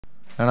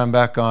And I'm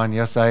back on.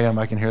 Yes, I am.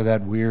 I can hear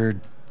that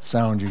weird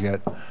sound you get.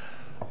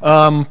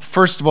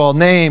 First of all,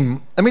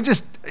 name.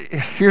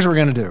 Here's what we're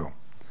going to do.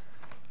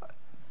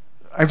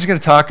 I'm just going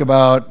to talk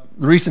about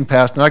the recent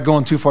past, not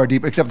going too far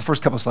deep, except the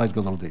first couple of slides go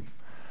a little deep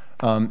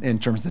in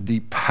terms of the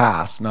deep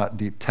past, not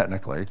deep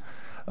technically.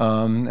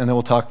 And then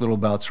we'll talk a little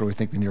about sort of what we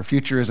think the near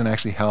future is and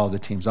actually how the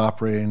team's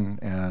operating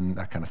and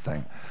that kind of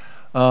thing.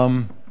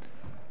 A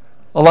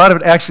lot of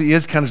it actually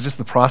is kind of just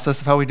the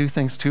process of how we do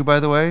things too, by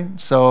the way.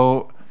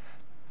 So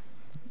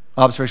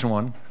observation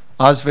 1.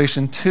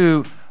 Observation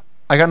 2,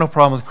 I got no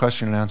problem with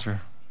question and answer.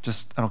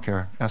 Just, I don't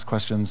care. Ask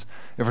questions.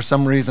 If for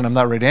some reason I'm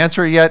not ready to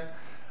answer it yet,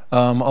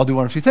 I'll do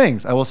one of two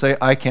things. I will say,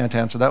 I can't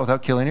answer that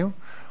without killing you.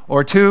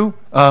 Or 2,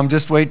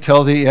 just wait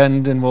till the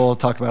end and we'll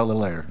talk about it a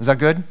little later. Is that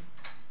good? Sure.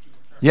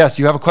 Yes,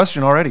 you have a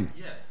question already.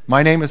 Yes.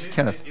 My name is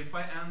Kenneth. If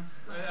I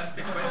ask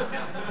a question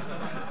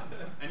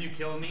and you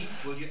kill me,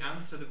 will you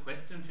answer the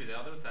question to the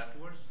others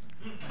afterwards?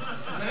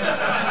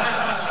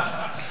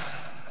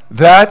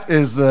 That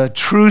is the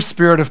true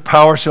spirit of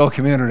PowerShell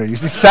community. You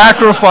see,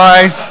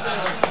 sacrifice.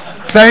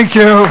 Thank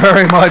you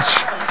very much.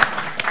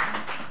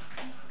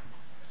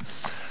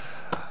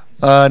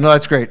 No,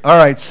 that's great. All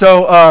right,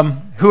 so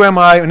who am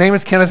I? My name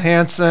is Kenneth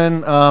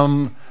Hansen.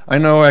 I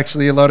know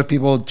actually a lot of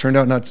people turned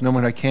out not to know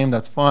when I came.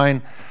 That's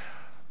fine.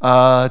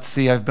 Let's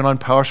see, I've been on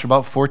PowerShell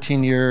about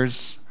 14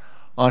 years.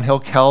 Angel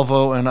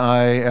Calvo and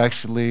I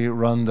actually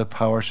run the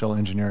PowerShell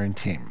engineering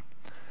team.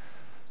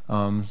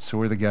 So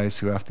we're the guys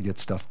who have to get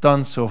stuff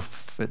done. So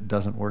if it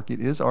doesn't work, it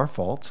is our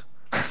fault.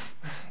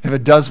 If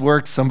it does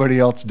work, somebody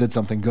else did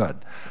something good.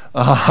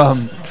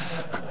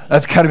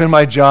 That's kind of been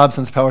my job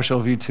since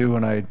PowerShell v2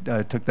 when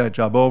I took that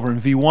job over.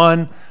 In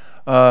v1,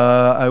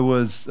 I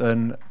was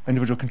an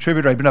individual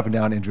contributor. I've been up and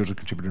down individual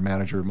contributor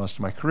manager most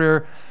of my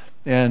career.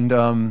 And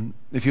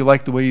if you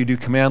like the way you do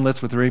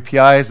commandlets with your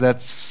APIs,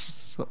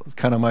 that's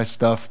kind of my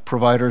stuff.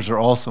 Providers are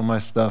also my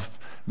stuff.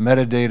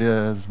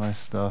 Metadata is my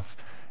stuff.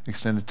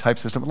 Extended type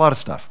system, a lot of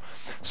stuff.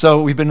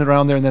 So we've been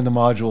around there, and then the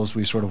modules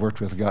we sort of worked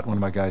with, got one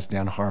of my guys,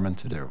 Dan Harmon,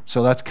 to do.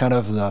 So that's kind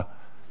of the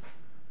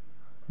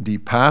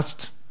deep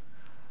past.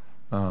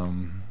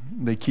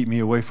 They keep me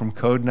away from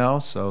code now,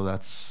 so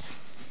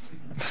that's,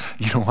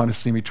 you don't want to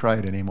see me try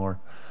it anymore.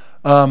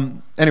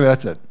 Anyway,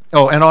 that's it.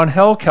 Oh, and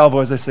Angel Calvo,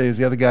 as I say, is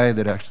the other guy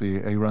that actually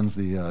he runs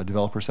the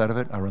developer side of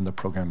it. I run the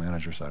program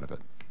manager side of it.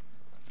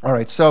 All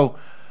right, so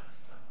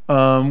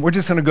we're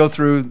just going to go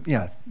through,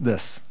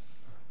 this.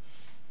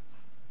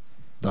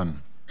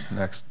 Done.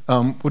 Next.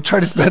 We'll try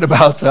to spend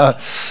about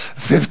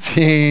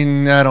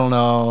 15,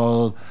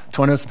 20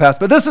 minutes past.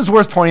 But this is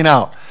worth pointing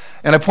out.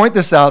 And I point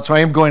this out, so I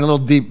am going a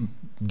little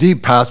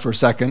deep past for a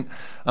second.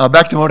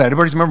 Back to Monad.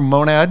 Everybody remember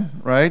Monad,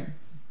 right?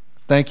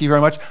 Thank you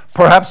very much.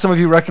 Perhaps some of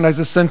you recognize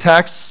the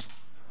syntax,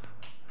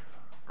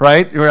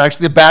 right? Or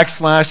actually the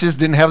backslashes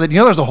didn't have that. You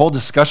know, there's a whole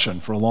discussion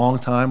for a long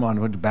time on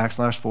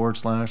backslash, forward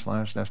slash,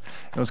 slash, dash.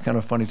 It was kind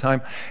of a funny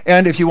time.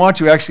 And if you want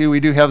to, actually, we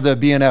do have the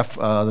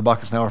BNF, the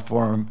Bacchus-Nauer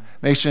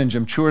formation.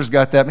 Jim Chuer's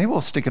got that. Maybe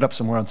we'll stick it up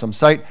somewhere on some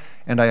site.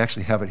 And I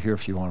actually have it here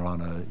if you want it on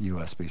a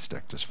USB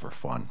stick, just for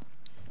fun.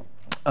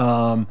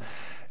 And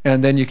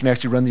then you can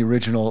actually run the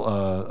original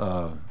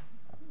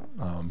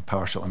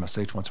PowerShell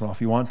MSH once in a while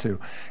if you want to.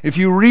 If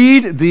you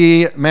read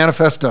the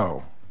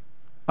manifesto,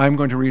 I'm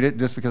going to read it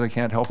just because I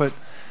can't help it.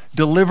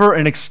 Deliver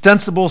an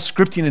extensible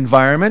scripting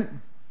environment,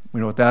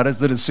 we know what that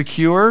is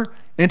secure,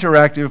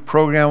 interactive,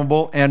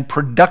 programmable, and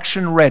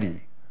production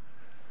ready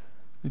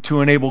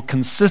to enable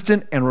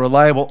consistent and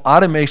reliable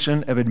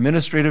automation of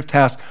administrative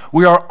tasks.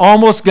 We are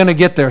almost going to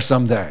get there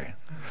someday.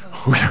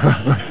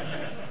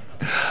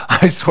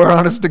 I swear,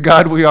 honest to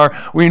God, we are.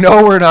 We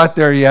know we're not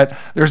there yet.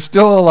 There's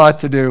still a lot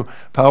to do.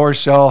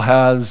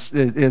 PowerShell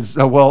is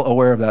well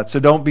aware of that.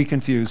 So don't be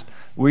confused.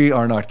 We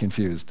are not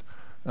confused.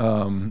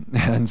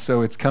 And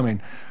so it's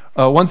coming.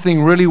 One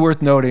thing really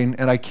worth noting,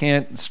 and I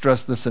can't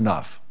stress this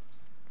enough,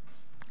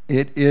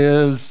 it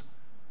is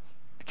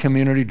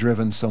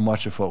community-driven, so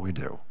much of what we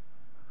do.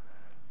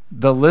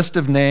 The list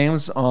of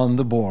names on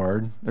the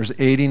board, there's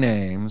 80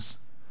 names.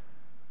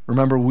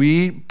 Remember,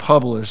 we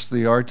published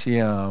the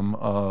RTM,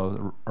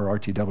 or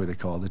RTW they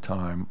call it at the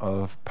time,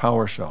 of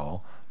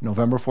PowerShell,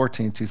 November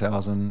 14,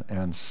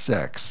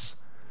 2006.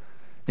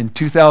 In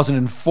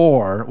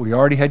 2004, we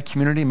already had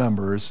community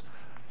members,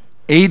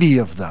 80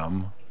 of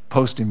them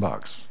posting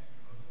bugs.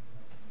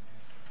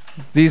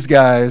 These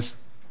guys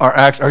are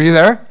actually, are you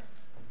there?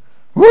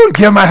 Woo,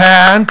 give them a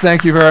hand.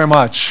 Thank you very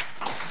much.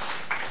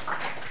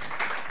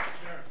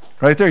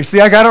 Right there. You see,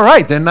 I got it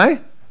right, didn't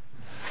I?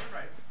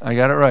 I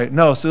got it right.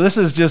 No, so this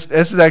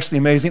is actually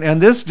amazing.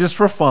 And this, just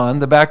for fun,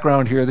 the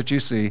background here that you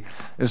see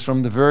is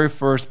from the very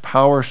first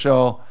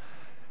PowerShell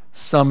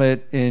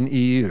summit in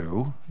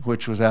EU,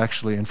 which was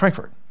actually in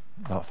Frankfurt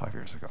about 5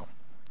 years ago.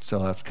 So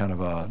that's kind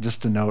of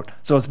just a note.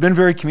 So it's been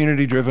very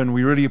community driven.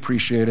 We really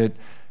appreciate it.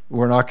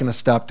 We're not going to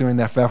stop doing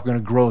that. In fact, we're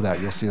going to grow that.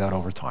 You'll see that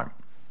over time.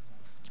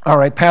 All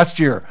right, past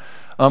year.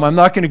 I'm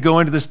not going to go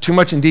into this too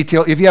much in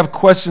detail. If you have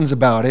questions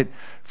about it,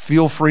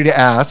 feel free to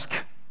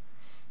ask.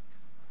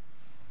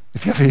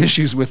 If you have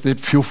issues with it,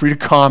 feel free to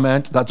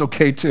comment. That's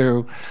okay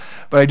too.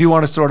 But I do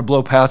want to sort of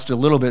blow past it a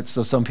little bit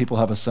so some people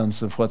have a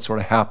sense of what sort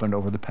of happened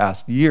over the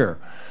past year.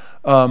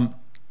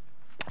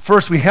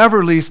 First, we have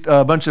released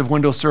a bunch of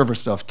Windows Server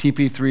stuff.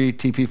 TP3,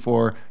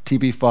 TP4,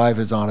 TP5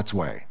 is on its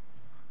way.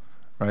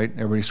 Right?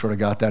 Everybody sort of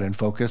got that in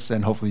focus,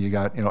 and hopefully you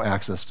got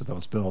access to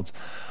those builds.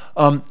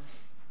 The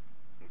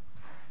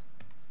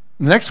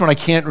next one, I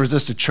can't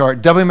resist a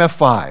chart,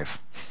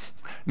 WMF5.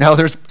 Now,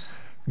 there's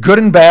good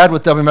and bad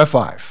with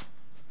WMF5.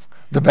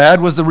 The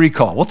bad was the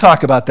recall. We'll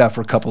talk about that for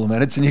a couple of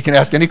minutes, and you can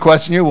ask any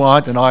question you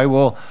want, and I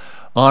will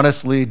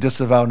honestly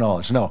disavow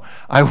knowledge. No,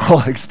 I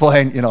will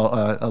explain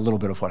a little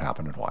bit of what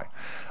happened and why.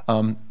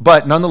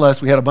 But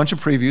nonetheless, we had a bunch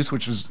of previews,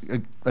 which was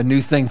a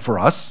new thing for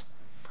us.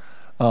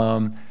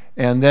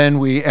 And then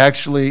we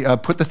actually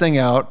put the thing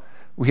out.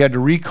 We had to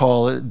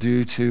recall it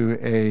due to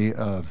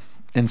a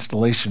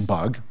installation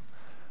bug,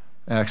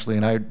 actually,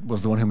 and I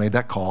was the one who made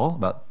that call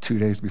about 2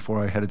 days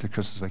before I headed to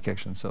Christmas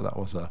vacation, so that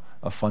was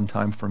a fun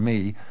time for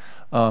me.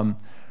 The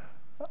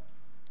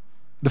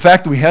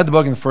fact that we had the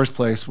bug in the first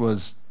place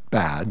was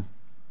bad,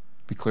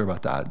 be clear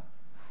about that.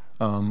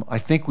 I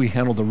think we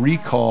handled the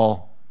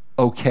recall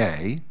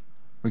okay.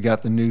 We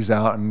got the news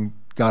out and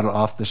got it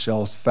off the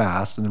shelves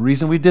fast. And the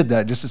reason we did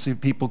that, just to see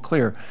people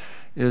clear,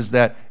 is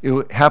that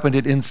it happened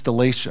at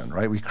installation,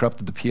 right? We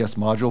corrupted the PS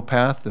module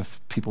path,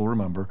 if people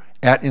remember,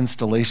 at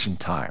installation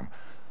time.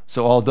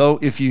 So although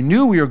if you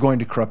knew we were going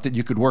to corrupt it,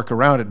 you could work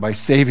around it by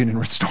saving and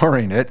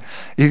restoring it.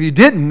 If you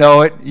didn't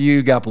know it,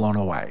 you got blown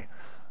away.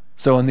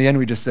 So in the end,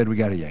 we just said, we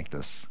got to yank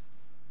this.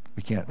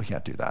 We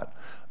can't do that.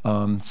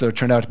 So it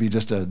turned out to be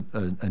just a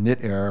nit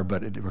error,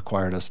 but it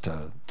required us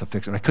to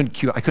fix it. And I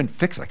couldn't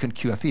fix it. I couldn't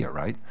QFE it,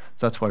 right?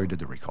 So that's why we did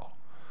the recall.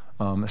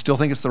 I still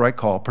think it's the right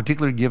call,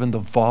 particularly given the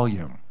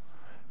volume.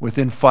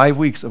 Within 5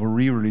 weeks of a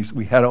re-release,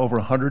 we had over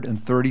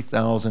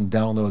 130,000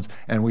 downloads,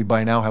 and we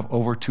by now have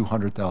over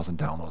 200,000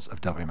 downloads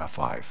of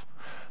WMF5.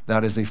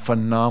 That is a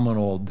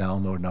phenomenal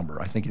download number.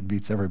 I think it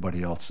beats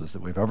everybody else's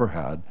that we've ever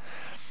had.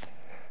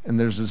 And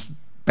there's this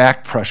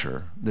back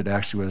pressure that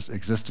actually was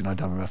existing on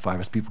WMF5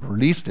 as people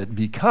released it,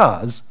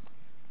 because,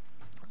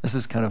 this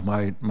is kind of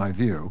my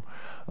view,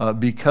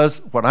 because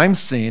what I'm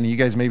seeing, and you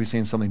guys may be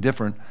seeing something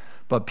different,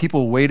 but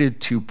people waited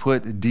to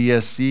put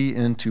DSC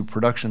into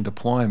production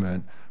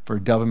deployment for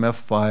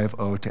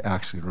WMF5.0 to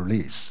actually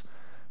release.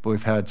 But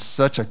we've had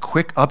such a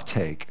quick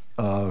uptake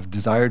of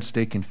desired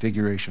state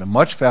configuration, a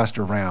much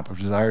faster ramp of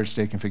desired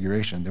state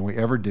configuration than we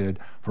ever did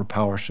for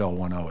PowerShell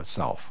 1.0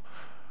 itself.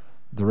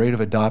 The rate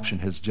of adoption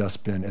has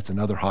just been, it's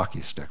another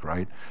hockey stick,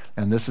 right?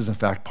 And this is in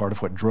fact part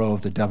of what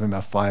drove the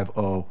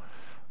WMF5.0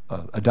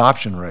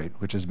 adoption rate,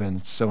 which has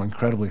been so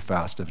incredibly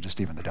fast of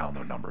just even the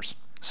download numbers.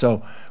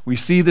 So we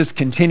see this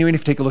continuing.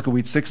 If you take a look at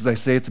week 6, as I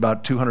say, it's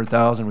about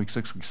 200,000, week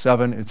 6, week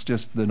 7. It's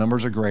just, the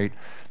numbers are great,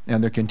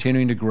 and they're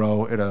continuing to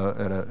grow at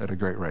a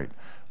great rate.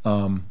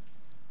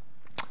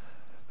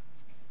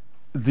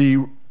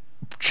 The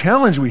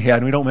challenge we had,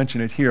 and we don't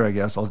mention it here, I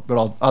guess,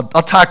 but I'll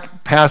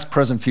talk past,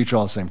 present, future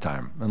all at the same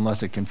time,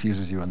 unless it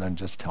confuses you, and then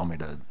just tell me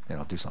to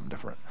do something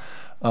different.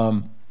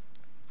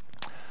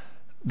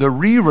 The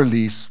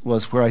re-release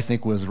was where I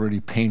think was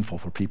really painful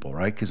for people,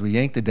 right? Because we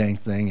yanked the dang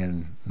thing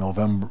in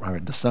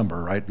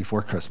December, right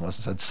before Christmas,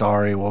 and said,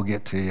 sorry, we'll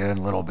get to you in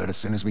a little bit as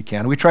soon as we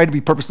can. We tried to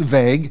be purposely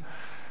vague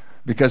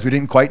because we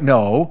didn't quite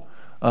know.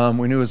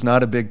 We knew it was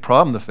not a big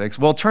problem to fix.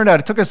 Well, it turned out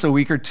it took us a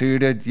week or two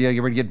to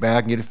get ready to get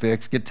back and get it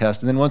fixed, get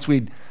tested. And then once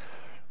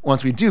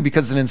we do,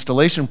 because it's an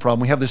installation problem,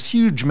 we have this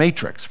huge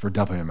matrix for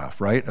WMF,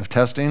 right, of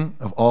testing,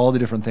 of all the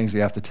different things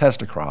you have to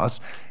test across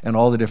and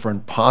all the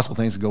different possible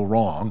things that go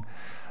wrong.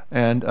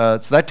 And so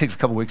that takes a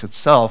couple weeks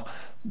itself.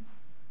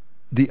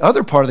 The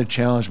other part of the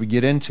challenge we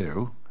get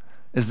into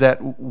is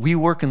that we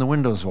work in the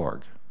Windows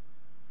org,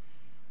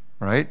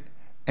 right?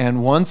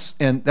 And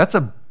that's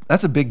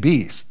a big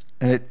beast.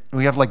 And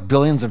we have like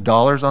billions of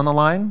dollars on the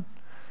line.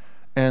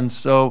 And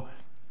so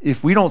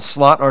if we don't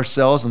slot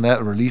ourselves in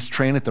that release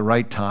train at the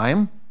right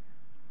time,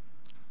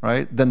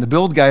 right, then the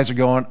build guys are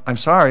going, I'm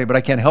sorry, but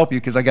I can't help you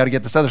because I got to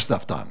get this other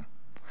stuff done.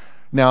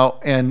 Now,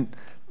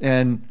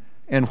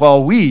 and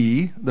while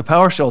we, the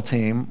PowerShell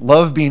team,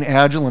 love being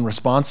agile and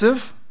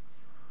responsive,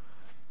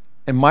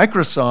 and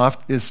Microsoft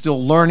is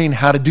still learning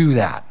how to do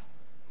that.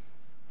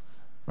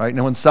 Right?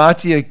 Now, when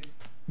Satya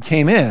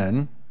came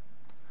in,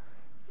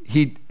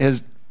 he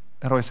is,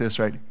 how do I say this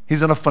right?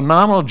 He's done a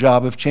phenomenal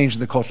job of changing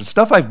the culture.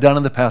 Stuff I've done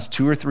in the past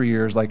 2 or 3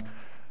 years, like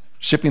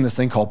shipping this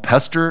thing called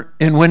Pester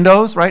in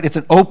Windows, right? It's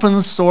an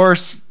open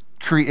source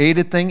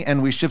created thing,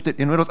 and we shipped it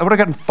in Windows. I would have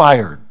gotten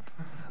fired,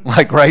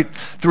 like, right,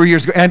 3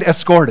 years ago, and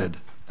escorted.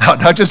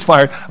 Not just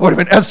fired, I would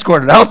have been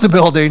escorted out the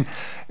building.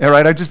 And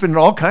right, I've just been in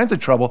all kinds of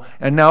trouble,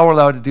 and now we're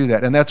allowed to do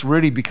that. And that's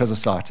really because of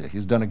Satya.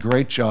 He's done a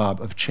great job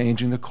of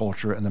changing the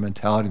culture and the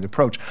mentality and the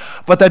approach.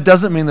 But that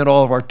doesn't mean that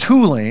all of our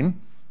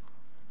tooling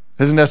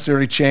hasn't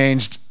necessarily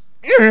changed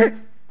the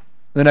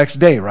next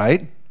day,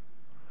 right?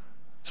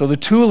 So the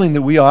tooling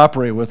that we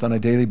operate with on a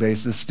daily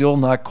basis is still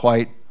not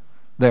quite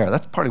there.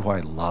 That's partly why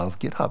I love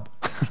GitHub,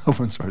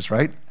 open source,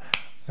 right?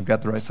 I've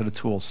got the right set of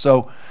tools.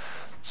 So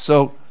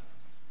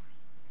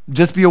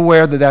just be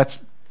aware that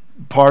that's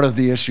part of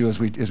the issue as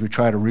we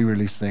try to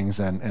re-release things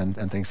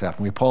and things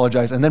happen. We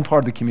apologize. And then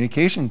part of the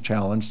communication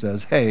challenge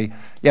says, hey,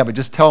 yeah, but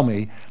just tell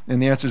me.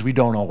 And the answer is we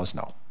don't always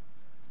know.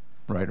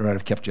 Right?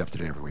 I've kept you up to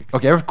date every week.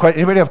 Okay,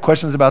 anybody have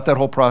questions about that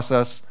whole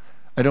process?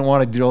 I don't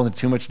want to drill into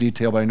too much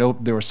detail, but I know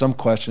there were some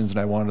questions and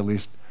I wanted to at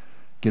least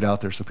get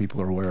out there so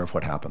people are aware of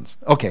what happens.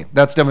 Okay,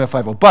 that's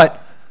WF50.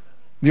 But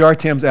the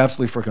RTM is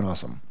absolutely freaking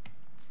awesome.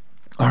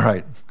 All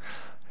right.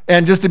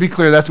 And just to be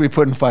clear, that's what we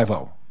put in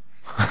 5.0.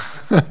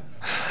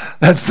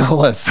 That's the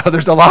list. So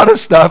there's a lot of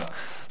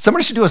stuff.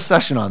 Somebody should do a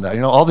session on that,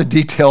 all the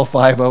detail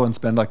 5.0 and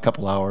spend like a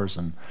couple hours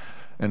and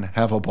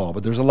have a ball.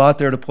 But there's a lot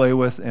there to play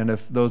with, and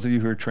if those of you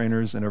who are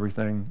trainers and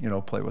everything,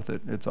 play with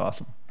it, it's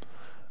awesome.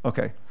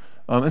 Okay.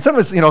 And some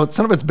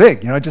of it's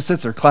big, it just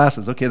sits there,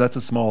 classes. Okay, that's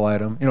a small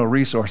item.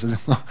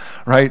 Resources,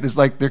 right? It's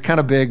like they're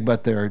kind of big,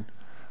 but they're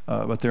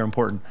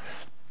important.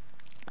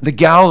 The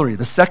gallery,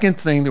 the second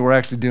thing that we're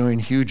actually doing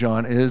huge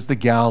on is the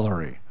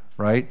gallery,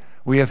 right?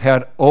 We have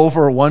had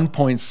over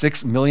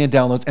 1.6 million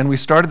downloads, and we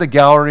started the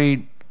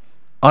gallery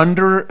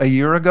under a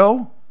year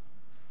ago.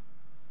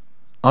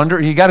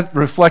 You got to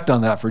reflect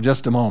on that for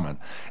just a moment.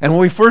 And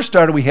when we first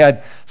started, we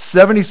had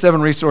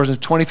 77 resources,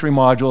 23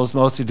 modules,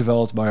 mostly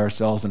developed by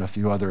ourselves and a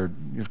few other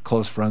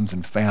close friends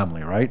and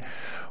family, right?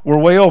 We're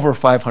way over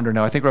 500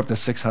 now. I think we're up to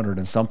 600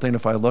 and something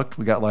if I looked.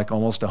 We got like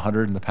almost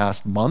 100 in the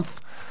past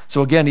month.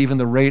 So again, even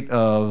the rate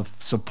of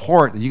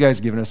support that you guys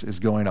have given us is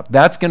going up.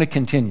 That's going to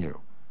continue.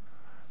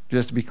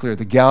 Just to be clear,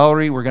 the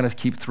gallery, we're going to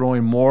keep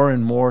throwing more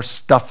and more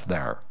stuff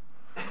there.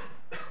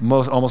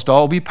 Almost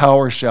all will be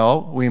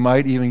PowerShell. We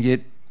might even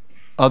get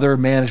other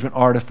management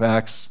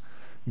artifacts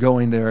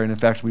going there. And in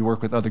fact, we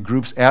work with other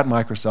groups at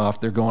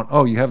Microsoft. They're going,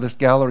 oh, you have this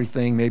gallery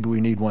thing. Maybe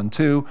we need one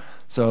too.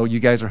 So you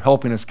guys are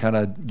helping us kind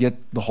of get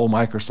the whole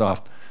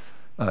Microsoft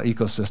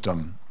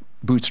ecosystem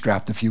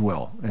bootstrapped, if you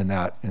will, in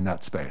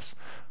that space.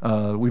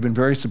 We've been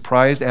very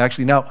surprised,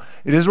 actually. Now,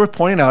 it is worth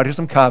pointing out, here's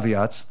some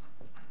caveats.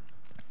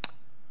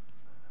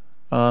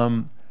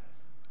 Of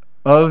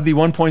the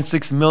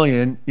 1.6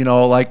 million,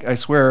 like I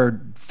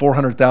swear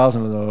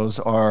 400,000 of those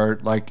are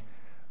like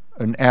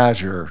an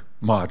Azure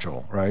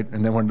module, right?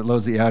 And then when it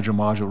loads the Azure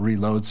module, it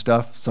reloads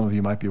stuff. Some of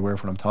you might be aware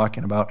of what I'm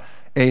talking about.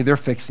 A, they're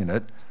fixing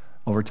it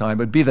over time,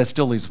 but B, that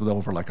still leaves with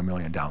over like 1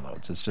 million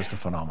downloads. It's just a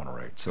phenomenal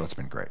rate, so it's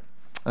been great.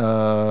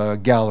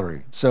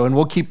 Gallery. And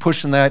we'll keep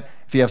pushing that.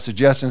 If you have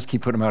suggestions,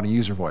 keep putting them out in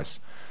user voice.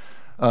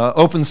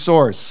 Open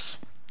source.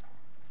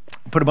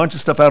 Put a bunch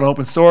of stuff out on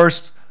open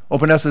source.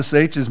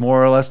 OpenSSH is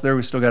more or less there.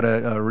 We still got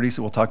to release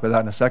it. We'll talk about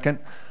that in a second.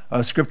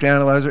 Script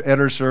analyzer,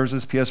 editor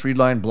services, PS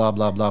readline, blah,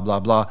 blah, blah, blah,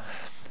 blah.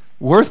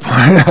 Worth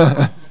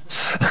pointing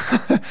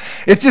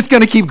it's just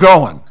going to keep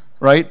growing,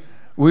 right?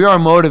 We are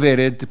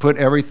motivated to put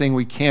everything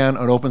we can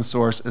on open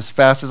source as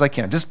fast as I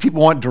can. Just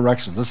people want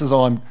directions. This is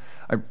all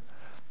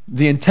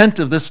the intent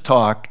of this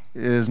talk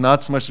is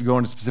not so much to go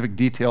into specific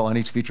detail on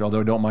each feature,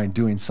 although I don't mind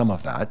doing some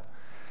of that.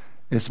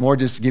 It's more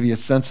just to give you a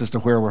sense as to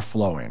where we're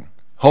flowing.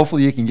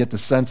 Hopefully you can get the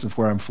sense of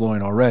where I'm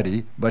flowing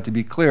already, but to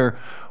be clear,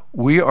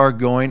 we are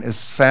going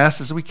as fast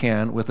as we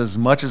can with as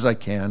much as I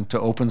can to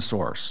open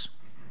source,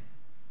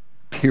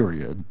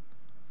 period.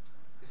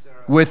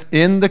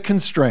 Within the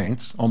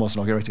constraints, almost,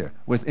 and I'll get right here,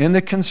 within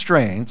the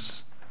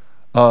constraints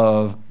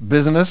of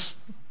business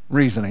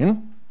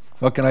reasoning,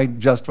 what can I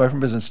justify from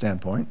a business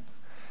standpoint,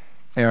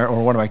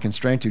 or what am I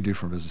constrained to do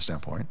from a business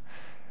standpoint,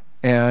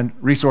 and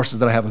resources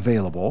that I have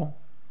available,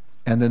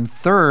 and then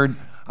third,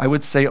 I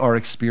would say our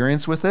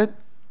experience with it.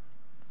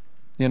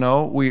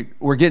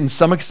 We're getting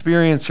some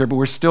experience here, but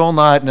we're still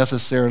not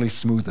necessarily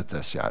smooth at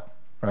this yet,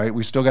 right?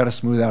 We still got to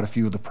smooth out a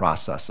few of the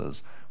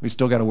processes. We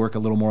still got to work a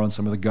little more on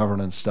some of the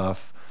governance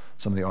stuff,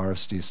 some of the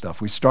RFC stuff.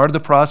 We started the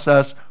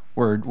process.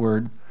 We're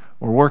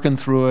working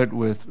through it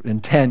with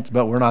intent,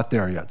 but we're not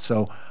there yet.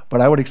 But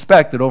I would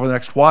expect that over the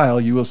next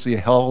while, you will see a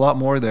hell of a lot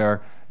more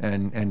there,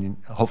 and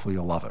hopefully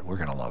you'll love it. We're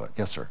going to love it.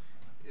 Yes, sir.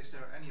 Is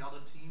there any other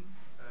team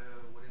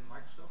within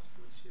Microsoft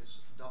which is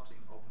adopting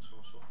open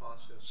source so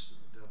fast as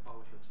the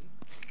PowerShell team?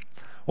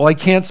 Well, I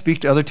can't speak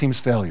to other teams'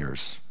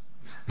 failures.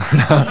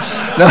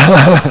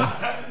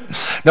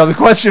 No, the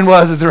question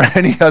was, is there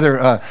any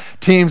other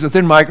teams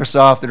within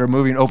Microsoft that are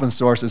moving open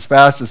source as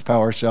fast as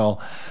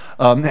PowerShell?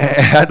 And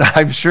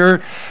I'm sure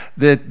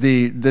that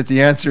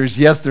the answer is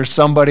yes, there's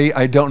somebody.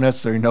 I don't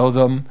necessarily know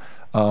them.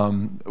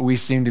 We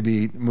seem to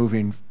be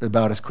moving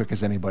about as quick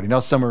as anybody. Now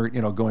some are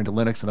going to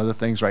Linux and other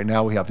things. Right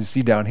now we have, you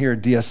see down here,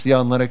 DSC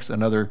on Linux,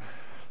 another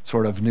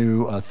sort of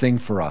new thing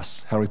for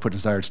us. How do we put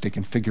desired state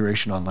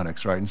configuration on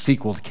Linux, right? And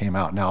SQL came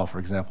out now, for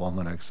example, on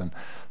Linux, and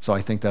so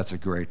I think that's a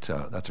great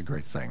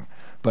thing.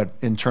 But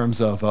in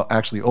terms of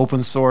actually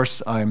open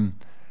source, I'm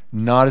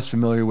not as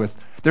familiar with.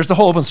 There's the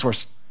whole open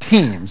source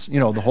teams,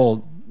 the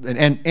whole,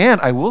 and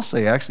I will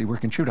say actually we're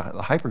contributing.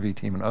 The Hyper-V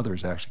team and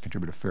others actually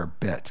contribute a fair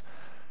bit,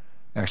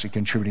 actually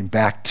contributing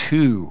back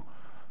to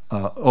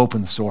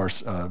open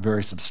source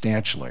very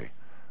substantially,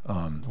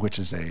 which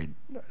is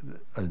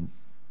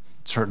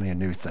certainly a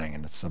new thing,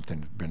 and it's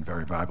something that's been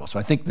very valuable. So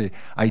I think the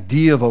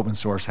idea of open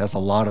source has a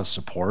lot of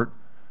support.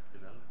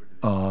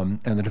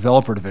 And the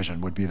developer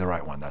division would be the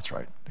right one. That's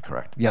right,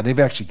 correct. Yeah, they've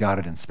actually got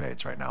it in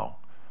spades right now.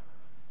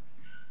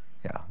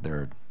 Yeah,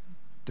 they're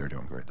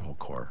doing great. The whole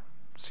core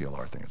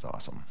CLR thing is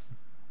awesome.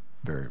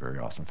 Very, very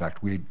awesome. In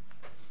fact, we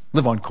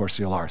live on core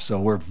CLR, so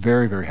we're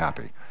very, very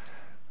happy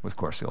with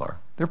core CLR.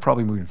 They're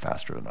probably moving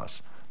faster than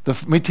us.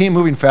 The team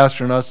moving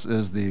faster than us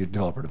is the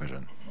developer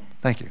division.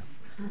 Thank you.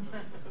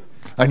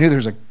 I knew there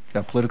was a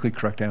politically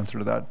correct answer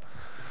to that.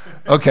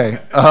 Okay.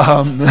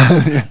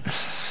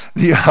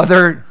 The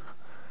other,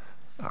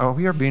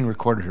 we are being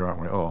recorded here,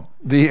 aren't we? Oh,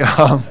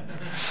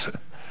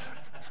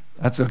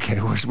 that's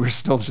okay. We're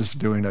still just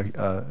doing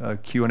a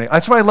Q&A.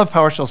 That's why I love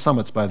PowerShell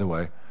Summits, by the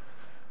way.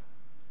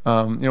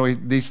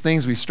 These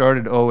things we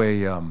started,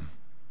 in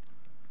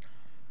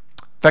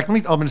fact,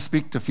 I'm going to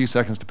speak a few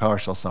seconds to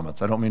PowerShell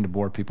Summits. I don't mean to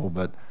bore people,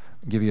 but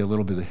give you a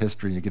little bit of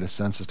history and you get a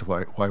sense as to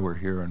why we're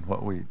here and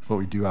what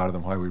we do out of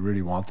them, why we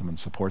really want them and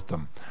support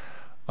them.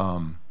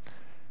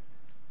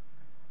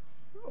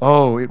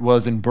 It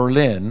was in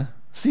Berlin.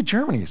 See,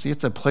 Germany,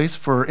 it's a place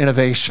for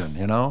innovation,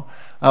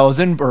 I was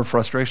in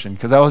frustration,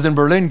 because I was in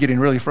Berlin getting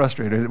really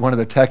frustrated, one of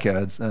the tech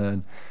heads,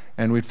 and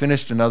we'd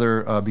finished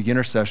another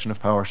beginner session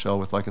of PowerShell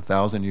with like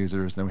 1,000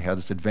 users. Then we had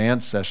this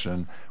advanced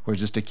session where it was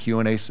just a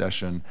Q&A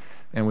session,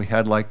 and we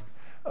had like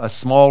a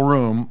small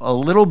room, a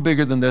little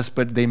bigger than this,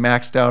 but they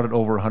maxed out at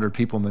over 100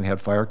 people, and they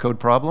had fire code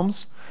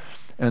problems.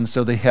 And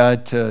so they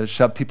had to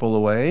shut people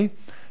away.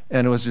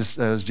 And it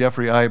was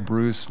Jeffrey, I,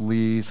 Bruce,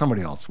 Lee,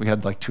 somebody else. We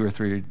had like 2 or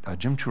 3,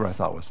 Jim True I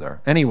thought was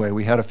there. Anyway,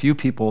 we had a few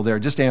people there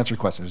just to answer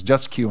questions,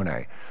 just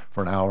Q&A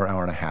for an hour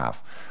and a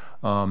half.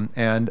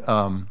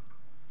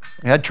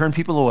 They had turned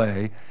people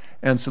away,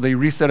 and so they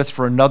reset us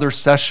for another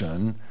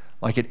session,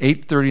 like at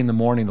 8:30 in the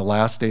morning, the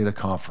last day of the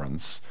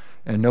conference,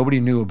 and nobody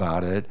knew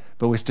about it,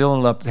 but we still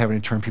ended up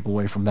having to turn people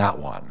away from that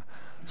one.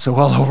 So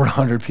well over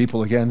 100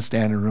 people again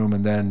stand in a room,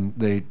 and then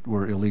they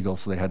were illegal,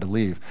 so they had to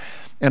leave.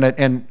 And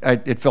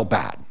it felt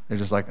bad. They're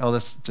just like, oh,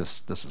 this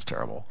is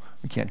terrible.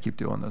 We can't keep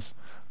doing this.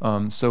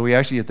 So we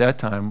actually, at that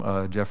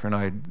time, Jeffrey and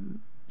I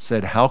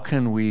said, how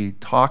can we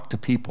talk to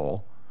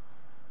people,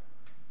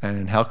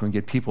 and how can we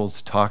get people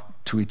to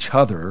talk to each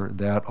other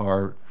that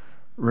are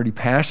really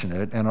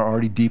passionate and are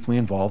already deeply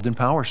involved in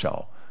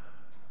PowerShell?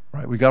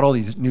 Right? We got all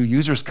these new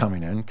users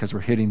coming in because we're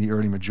hitting the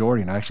early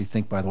majority, and I actually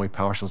think, by the way,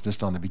 PowerShell is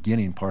just on the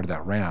beginning part of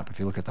that ramp. If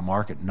you look at the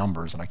market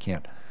numbers, and I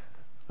could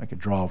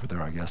draw over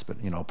there, I guess, but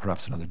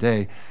perhaps another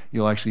day,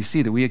 you'll actually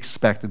see that we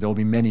expect that there will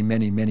be many,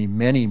 many, many,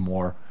 many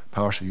more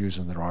PowerShell users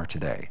than there are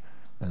today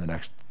in the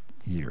next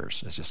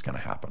years. It's just going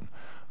to happen.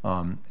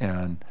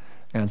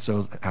 And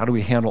so how do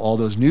we handle all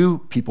those new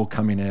people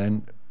coming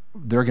in?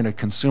 They're going to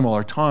consume all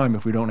our time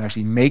if we don't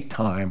actually make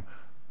time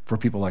for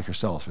people like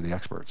yourselves, for the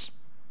experts.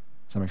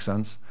 Does that make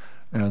sense?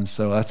 And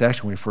so that's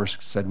actually when we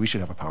first said we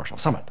should have a PowerShell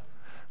Summit.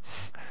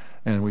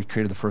 And we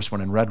created the first one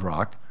in Red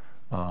Rock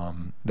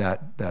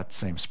that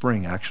same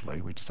spring,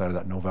 actually. We decided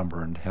that in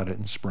November and had it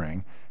in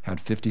spring. Had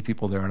 50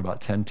 people there and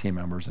about 10 team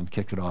members and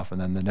kicked it off. And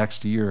then the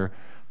next year,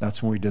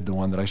 that's when we did the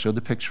one that I showed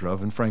the picture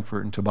of in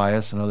Frankfurt, and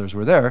Tobias and others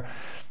were there.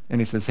 And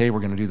he says, hey, we're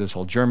going to do this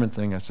whole German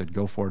thing. I said,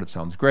 go for it. It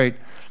sounds great.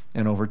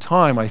 And over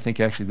time, I think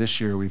actually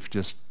this year we've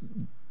just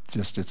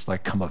it's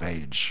like come of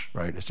age,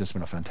 right? It's just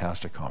been a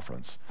fantastic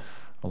conference.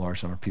 A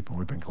large number of people.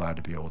 We've been glad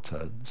to be able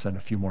to send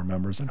a few more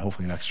members, and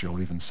hopefully next year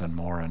we'll even send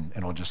more, and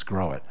we'll just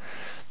grow it.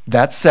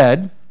 That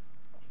said,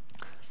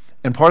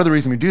 and part of the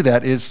reason we do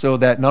that is so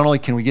that not only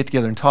can we get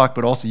together and talk,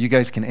 but also you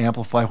guys can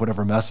amplify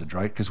whatever message,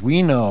 right? Because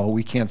we know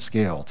we can't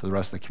scale to the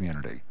rest of the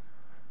community.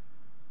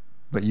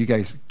 But you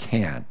guys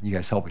can. You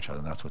guys help each other,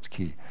 and that's what's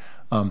key.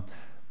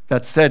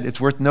 That said, it's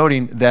worth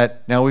noting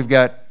that now we've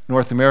got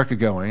North America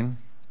going,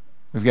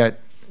 we've got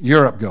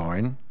Europe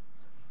going,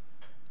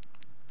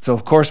 so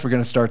of course we're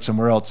going to start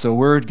somewhere else. So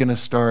we're going to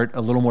start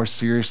a little more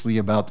seriously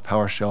about the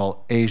PowerShell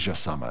Asia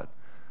Summit,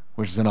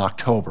 which is in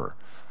October.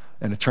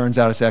 And it turns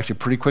out it's actually a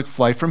pretty quick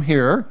flight from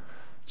here.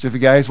 So if you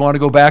guys want to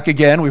go back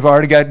again, we've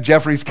already got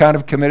Jeffrey's kind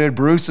of committed.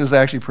 Bruce is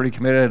actually pretty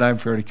committed, and I'm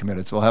fairly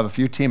committed. So we'll have a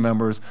few team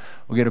members.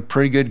 We'll get a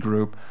pretty good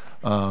group.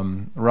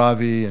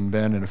 Ravi and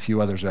Ben and a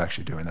few others are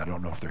actually doing that. I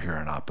don't know if they're here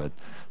or not, but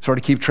sort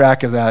of keep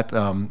track of that.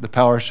 The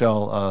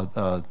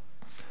PowerShell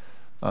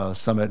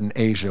Summit in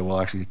Asia will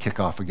actually kick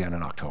off again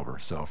in October.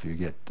 So if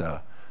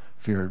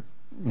you're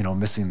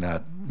missing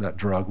that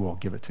drug, we'll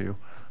give it to you.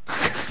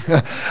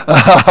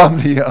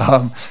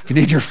 If you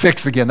need your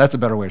fix again, that's a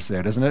better way to say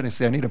it, isn't it? You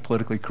say, I need a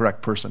politically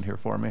correct person here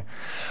for me.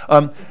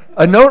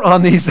 A note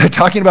on these,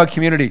 talking about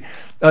community.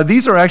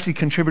 These are actually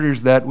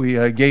contributors that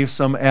we gave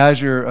some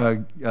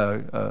Azure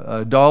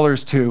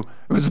dollars to.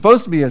 It was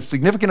supposed to be a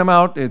significant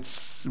amount.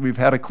 We've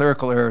had a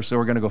clerical error, so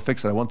we're going to go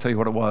fix it. I won't tell you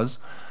what it was.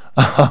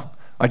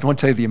 I won't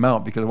tell you the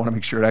amount because I want to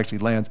make sure it actually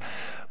lands.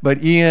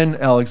 But Ian,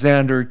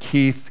 Alexander,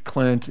 Keith,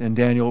 Clint, and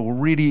Daniel,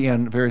 Reedy,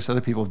 and various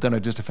other people have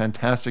done just a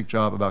fantastic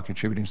job about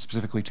contributing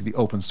specifically to the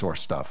open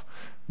source stuff,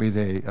 be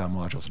they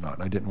modules or not.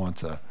 And I didn't want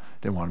to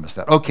miss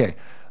that. Okay,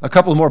 a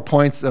couple of more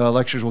points.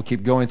 Lectures we'll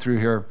keep going through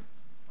here.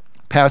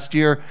 Past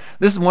year,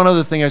 this is one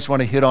other thing I just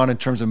want to hit on in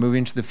terms of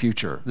moving to the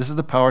future. This is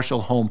the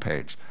PowerShell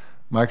homepage.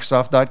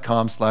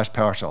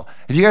 Microsoft.com/PowerShell.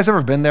 Have you guys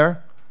ever been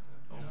there?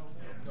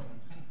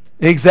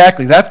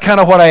 Exactly. That's kind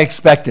of what I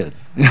expected.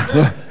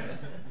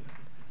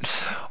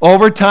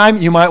 Over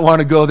time, you might want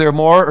to go there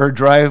more or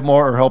drive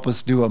more or help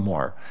us do it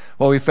more.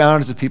 What we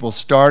found is that people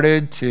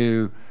started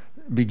to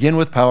begin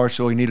with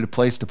PowerShell. We needed a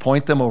place to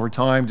point them over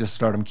time, just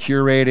start them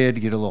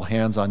curated, get a little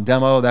hands-on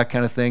demo, that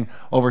kind of thing.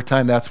 Over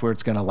time, that's where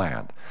it's going to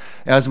land.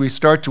 As we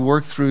start to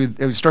work through, as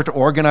we start to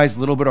organize a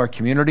little bit our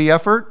community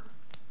effort,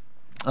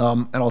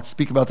 and I'll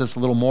speak about this a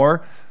little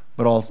more,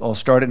 but I'll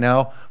start it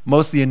now.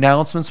 Most of the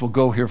announcements will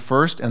go here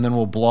first, and then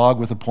we'll blog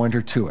with a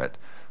pointer to it.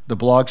 The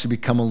blog should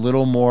become a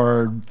little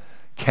more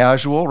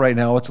casual. Right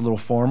now, it's a little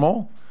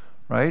formal,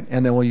 right?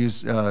 And then we'll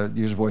use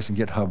user voice and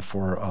GitHub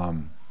for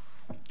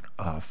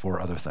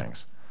other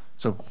things.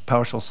 So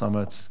PowerShell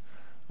Summits,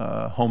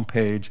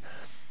 homepage.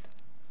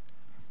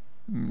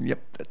 Yep,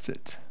 that's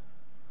it.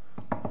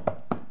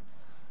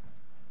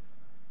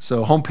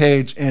 So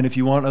homepage, and if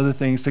you want other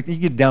things, you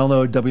can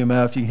download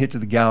WMF, you can hit to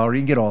the gallery,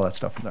 you can get all that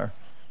stuff from there.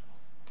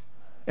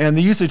 And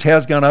the usage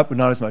has gone up, but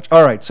not as much.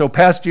 All right, so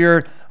past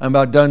year, I'm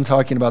about done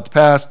talking about the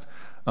past.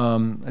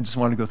 I just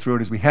wanted to go through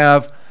it as we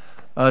have.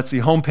 Let's see,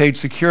 homepage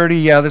security.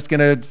 Yeah, it's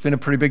been a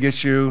pretty big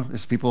issue.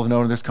 As people have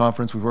known in this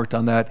conference, we've worked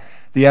on that.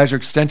 The Azure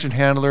Extension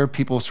Handler,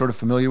 people are sort of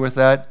familiar with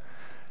that.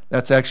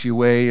 That's actually a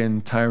way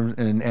in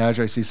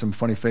Azure, I see some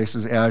funny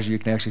faces. Azure, you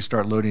can actually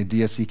start loading a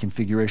DSC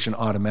configuration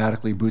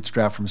automatically,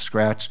 bootstrap from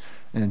scratch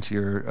into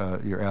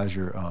your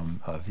Azure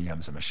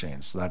VMs and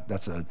machines. So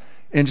that's an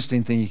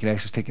interesting thing you can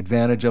actually take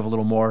advantage of a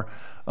little more.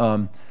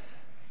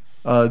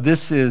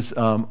 This is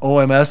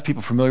OMS,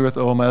 people familiar with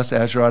OMS,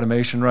 Azure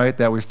Automation, right?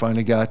 That we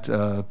finally got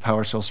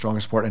PowerShell stronger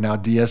support, and now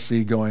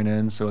DSC going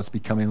in, so it's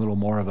becoming a little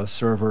more of a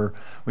server.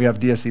 We have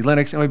DSC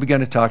Linux, and we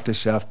began to talk to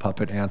Chef,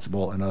 Puppet,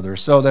 Ansible, and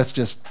others. So that's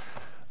just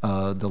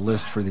the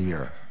list for the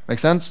year. Make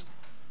sense?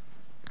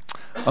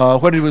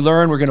 What did we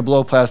learn? We're going to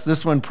blow past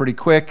this one pretty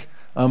quick.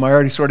 I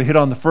already sort of hit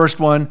on the first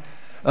one.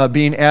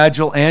 Being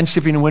agile and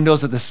shipping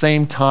Windows at the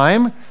same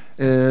time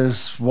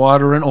is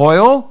water and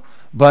oil.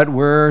 But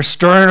we're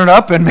stirring it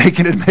up and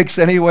making it mix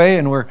anyway,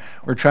 and we're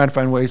trying to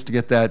find ways to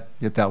get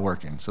that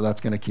working. So that's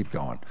going to keep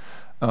going.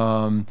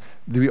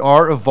 We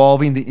are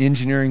evolving the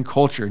engineering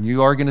culture, and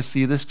you are going to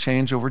see this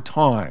change over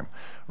time,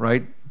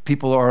 right?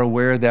 People are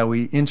aware that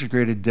we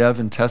integrated dev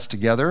and test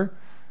together,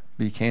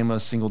 became a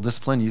single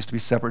discipline. Used to be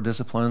separate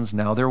disciplines,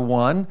 now they're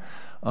one.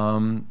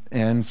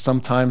 And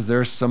sometimes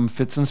there's some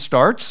fits and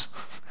starts.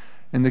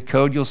 In the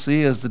code, you'll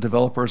see as the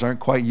developers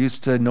aren't quite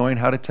used to knowing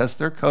how to test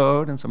their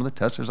code, and some of the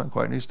testers aren't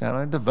quite used to how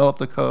to develop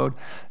the code,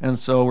 and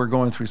so we're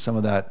going through some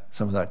of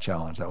that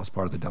challenge. That was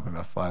part of the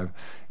WMF5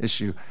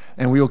 issue,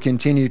 and we will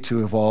continue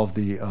to evolve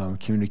the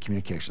community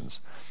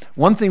communications.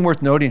 One thing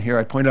worth noting here,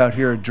 I pointed out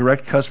here,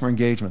 direct customer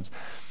engagements.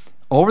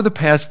 Over the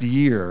past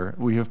year,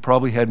 we have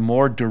probably had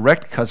more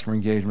direct customer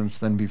engagements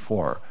than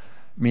before,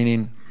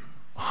 meaning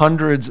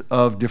hundreds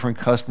of different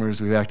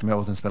customers we've actually met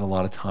with and spent a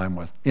lot of time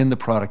with in the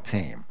product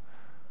team.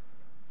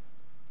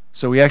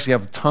 So we actually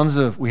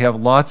have we have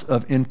lots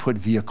of input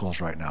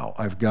vehicles right now.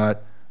 I've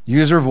got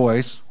user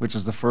voice, which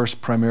is the first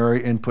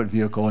primary input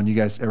vehicle, and you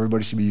guys,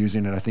 everybody should be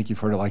using it. I think you've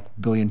heard it like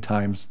a billion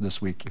times this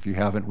week. If you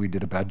haven't, we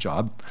did a bad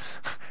job.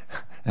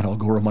 And I'll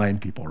go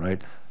remind people, right?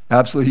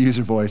 Absolutely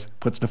user voice,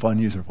 put stuff on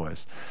user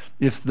voice.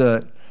 If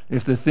the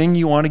thing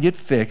you want to get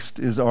fixed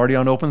is already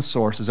on open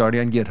source, is already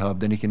on GitHub,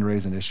 then you can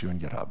raise an issue in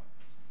GitHub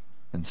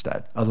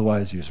instead.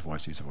 Otherwise, user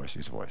voice, user voice,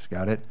 user voice.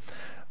 Got it?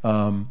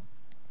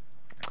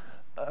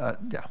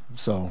 Yeah,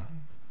 so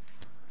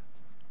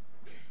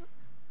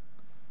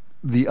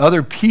the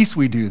other piece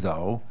we do,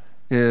 though,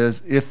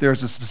 is if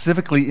there's a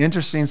specifically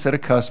interesting set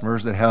of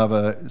customers that have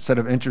a set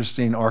of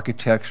interesting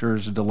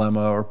architectures, a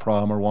dilemma or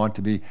problem, or want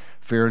to be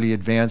fairly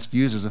advanced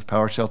users of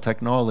PowerShell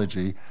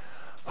technology,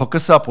 hook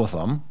us up with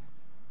them,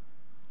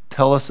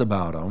 tell us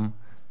about them,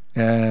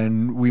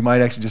 and we might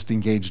actually just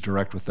engage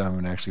direct with them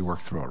and actually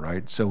work through it,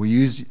 right? So we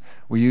use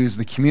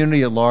the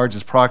community at large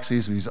as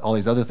proxies. We use all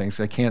these other things.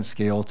 I can't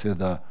scale to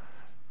the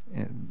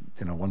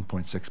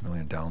 1.6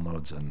 million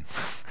downloads and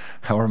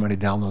however many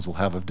downloads we'll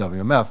have of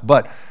WMF,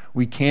 but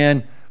we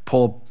can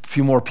pull a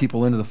few more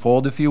people into the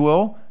fold, if you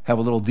will, have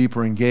a little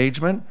deeper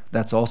engagement.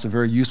 That's also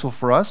very useful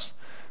for us,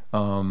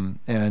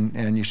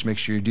 and you should make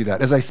sure you do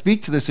that. As I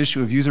speak to this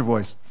issue of user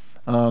voice,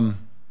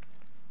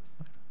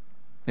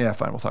 yeah,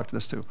 fine, we'll talk to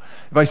this too.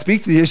 If I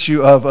speak to the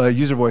issue of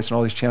user voice and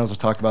all these channels, we'll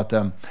talk about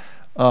them.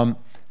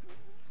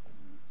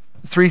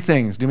 Three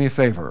things, do me a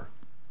favor.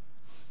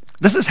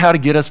 This is how to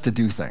get us to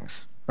do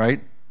things,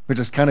 right? Which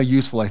is kind of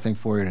useful, I think,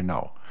 for you to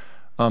know.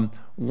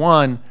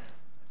 One,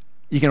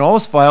 you can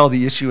always file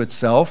the issue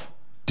itself.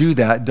 Do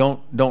that.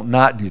 Don't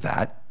not do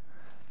that.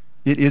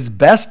 It is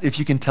best if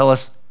you can tell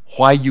us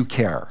why you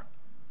care,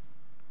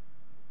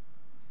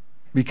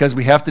 because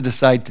we have to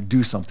decide to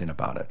do something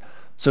about it.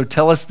 So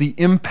tell us the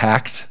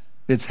impact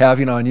it's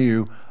having on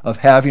you of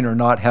having or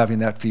not having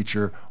that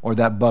feature or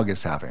that bug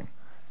is having.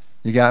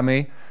 You got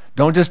me?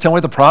 Don't just tell me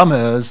what the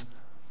problem is.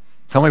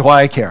 Tell me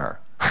why I care.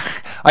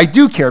 I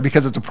do care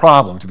because it's a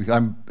problem.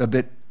 I'm a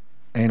bit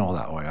anal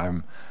that way.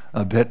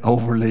 a bit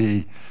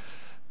overly,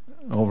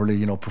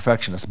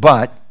 perfectionist.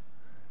 But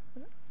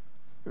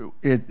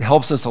it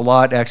helps us a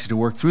lot actually to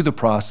work through the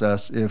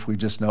process if we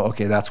just know,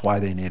 okay, that's why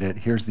they need it.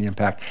 Here's the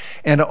impact.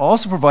 And it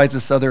also provides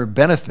this other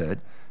benefit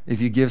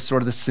if you give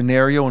sort of the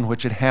scenario in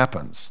which it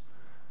happens.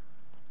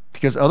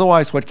 Because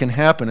otherwise what can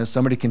happen is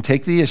somebody can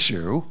take the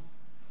issue,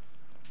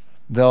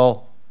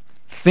 they'll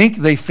think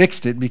they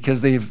fixed it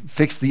because they've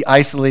fixed the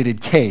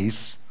isolated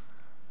case,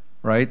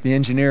 right? The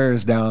engineer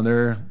is down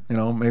there,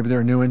 maybe they're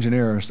a new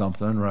engineer or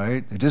something,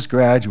 right? They just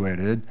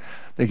graduated.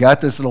 They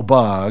got this little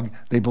bug.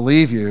 They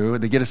believe you.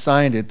 They get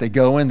assigned it. They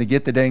go in. They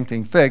get the dang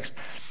thing fixed.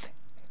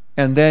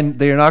 And then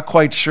they're not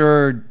quite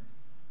sure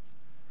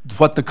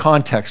what the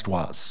context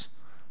was.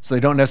 So they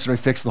don't necessarily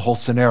fix the whole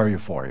scenario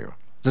for you.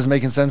 Does it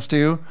make sense to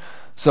you?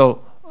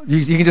 So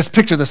you can just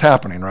picture this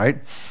happening, right?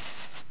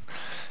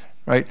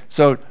 Right?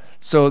 So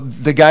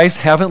the guys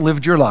haven't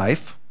lived your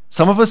life.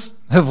 Some of us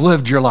have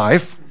lived your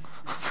life.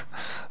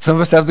 Some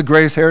of us have the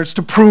grace hairs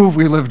to prove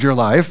we lived your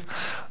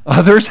life.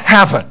 Others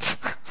haven't.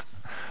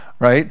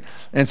 Right?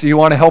 And so you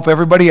want to help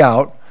everybody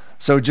out.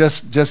 So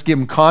just give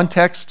them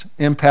context,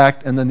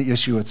 impact, and then the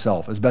issue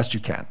itself as best you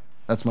can.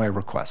 That's my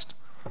request.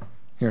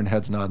 Hearing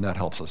heads nodding, that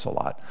helps us a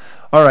lot.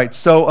 All right,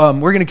 so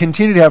we're going to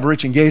continue to have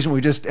rich engagement.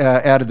 We just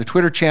added the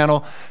Twitter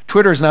channel.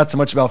 Twitter is not so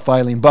much about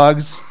filing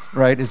bugs,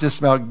 right? It's just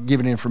about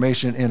giving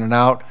information in and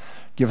out.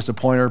 Give us a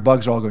pointer.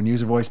 Bugs are all going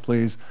user voice,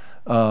 please.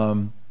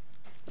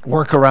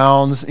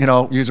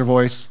 Workarounds, user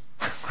voice,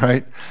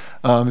 right?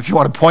 If you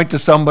want to point to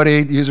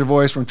somebody, user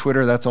voice from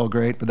Twitter, that's all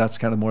great, but that's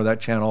kind of more that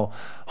channel.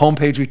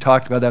 Homepage we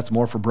talked about, that's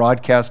more for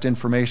broadcast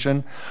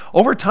information.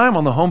 Over time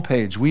on the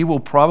homepage, we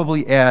will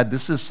probably add,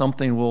 this is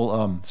something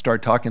we'll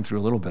start talking through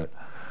a little bit.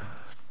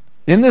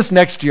 In this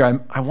next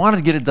year, I wanted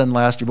to get it done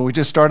last year, but we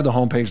just started the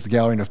homepage, the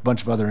gallery, and a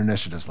bunch of other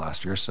initiatives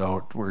last year,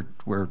 so we're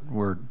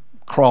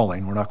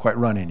crawling, we're not quite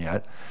running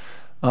yet.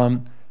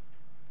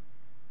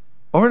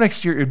 Over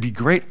next year, it'd be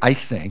great, I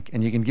think,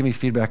 and you can give me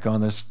feedback on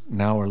this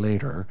now or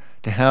later,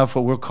 to have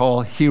what we'll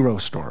call hero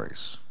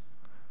stories,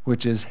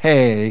 which is,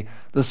 hey,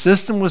 the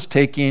system was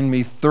taking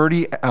me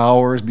 30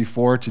 hours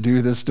before to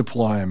do this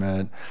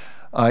deployment.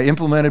 I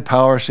implemented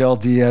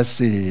PowerShell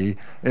DSC.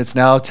 It's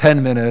now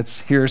 10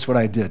 minutes. Here's what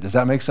I did. Does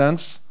that make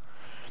sense?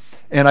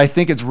 And I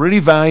think it's really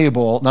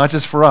valuable, not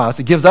just for us.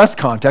 It gives us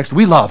context.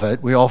 We love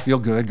it. We all feel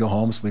good, go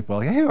home, sleep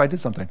well. Hey, I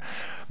did something.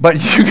 But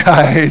you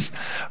guys,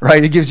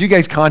 right, it gives you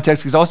guys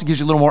context. It also gives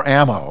you a little more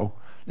ammo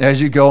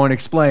as you go and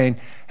explain,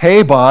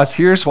 hey, boss,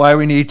 here's why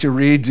we need to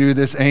redo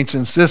this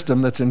ancient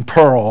system that's in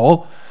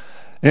Perl,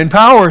 in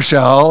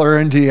PowerShell, or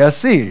in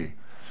DSC.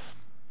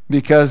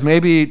 Because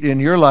maybe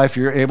in your life,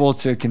 you're able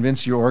to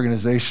convince your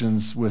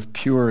organizations with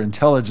pure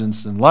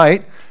intelligence and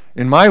light.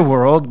 In my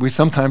world, we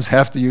sometimes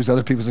have to use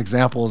other people's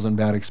examples and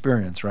bad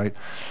experience, right?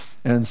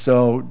 And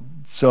so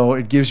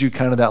it gives you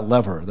kind of that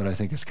lever that I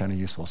think is kind of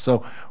useful.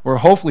 So we'll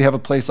hopefully have a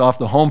place off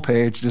the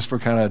homepage just for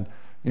kind of,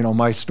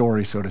 my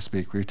story, so to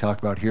speak, where you talk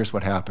about here's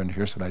what happened,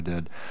 here's what I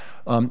did.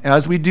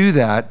 As we do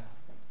that,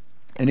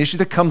 an issue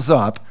that comes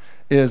up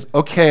is,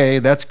 okay,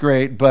 that's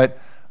great, but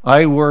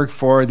I work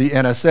for the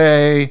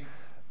NSA,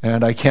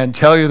 and I can't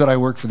tell you that I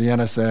work for the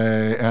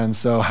NSA, and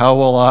so how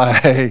will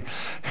I,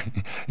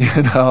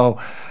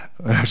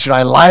 should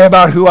I lie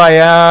about who I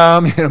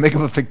am, make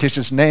up a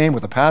fictitious name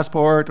with a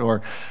passport,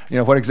 or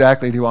what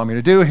exactly do you want me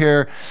to do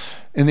here?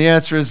 And the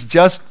answer is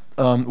just,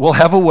 we'll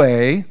have a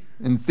way,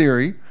 in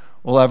theory,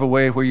 we'll have a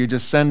way where you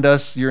just send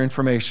us your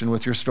information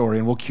with your story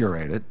and we'll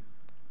curate it.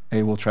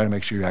 A, we'll try to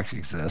make sure you actually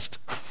exist.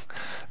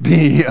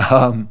 B,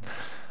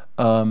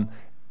 and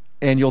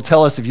you'll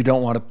tell us if you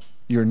don't want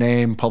your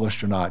name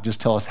published or not. Just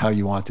tell us how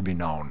you want to be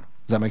known.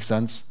 Does that make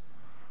sense?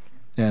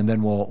 And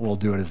then we'll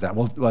do it as that.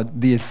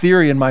 The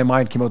theory in my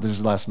mind came out this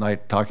last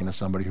night talking to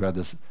somebody who had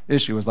this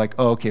issue. Was like,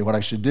 oh, okay, what I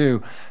should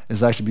do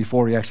is actually,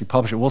 before we actually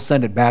publish it, we'll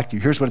send it back to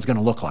you. Here's what it's going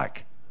to look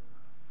like.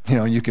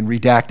 You can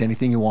redact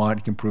anything you want.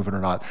 You can prove it or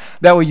not.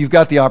 That way you've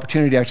got the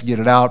opportunity to actually get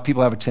it out.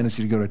 People have a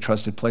tendency to go to a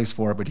trusted place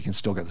for it, but you can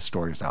still get the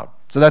stories out.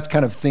 So that's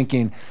kind of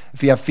thinking.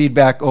 If you have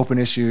feedback, open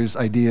issues,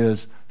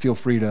 ideas, feel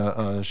free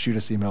to shoot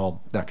us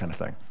email, that kind of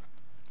thing.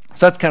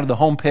 So that's kind of the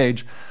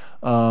homepage.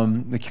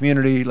 The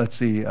community, let's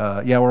see,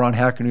 yeah, we're on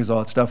Hacker News, all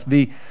that stuff.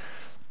 The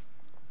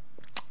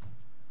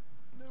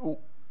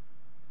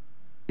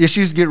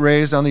issues get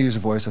raised on the user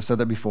voice, I've said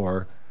that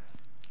before.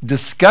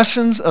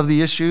 Discussions of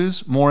the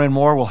issues, more and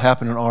more, will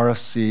happen in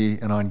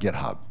RFC and on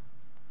GitHub.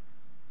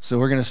 So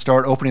we're going to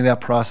start opening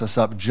that process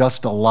up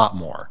just a lot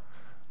more.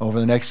 Over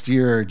the next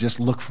year, just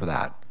look for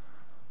that.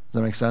 Does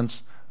that make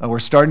sense? We're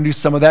starting to do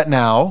some of that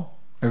now.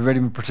 Everybody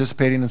been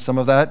participating in some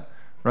of that,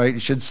 right?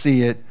 You should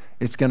see it.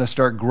 It's going to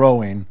start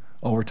growing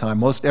over time.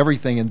 Most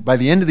everything, and by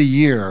the end of the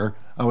year,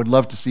 I would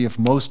love to see if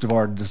most of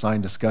our design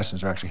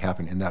discussions are actually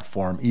happening in that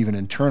form, even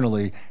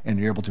internally, and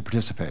you're able to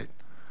participate.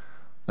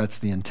 That's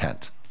the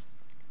intent.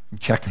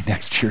 Check me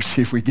next year,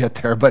 see if we get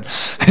there. But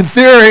in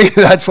theory,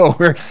 that's what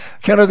we're,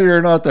 Kenneth, you're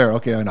not there.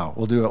 Okay, I know.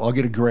 We'll do it. I'll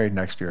get a grade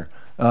next year.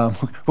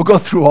 We'll go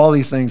through all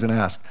these things and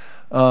ask.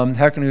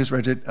 Hacker News,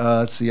 Regit,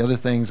 let's see, other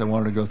things I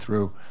wanted to go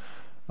through.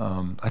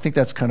 I think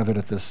that's kind of it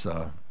at this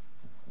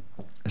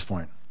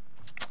point.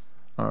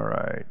 All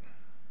right.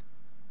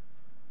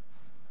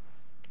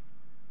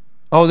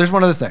 Oh, there's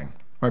one other thing,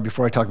 right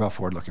before I talk about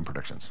forward-looking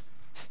predictions.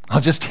 I'll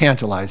just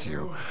tantalize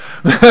you.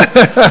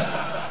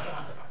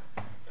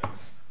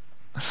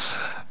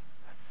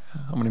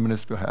 How many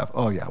minutes do I have?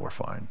 Oh, yeah, we're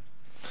fine.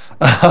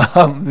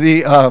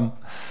 The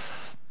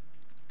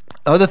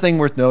other thing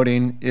worth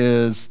noting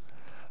is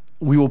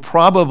we will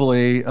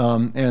probably,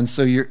 and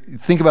so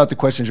think about the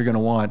questions you're going to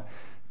want.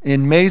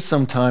 In May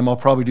sometime, I'll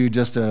probably do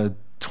just a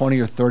 20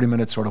 or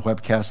 30-minute sort of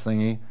webcast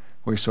thingy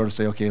where you sort of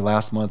say, okay,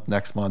 last month,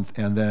 next month,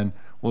 and then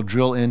we'll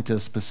drill into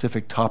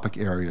specific topic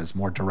areas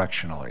more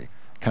directionally,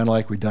 kind of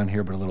like we've done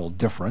here, but a little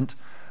different.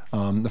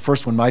 The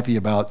first one might be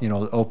about,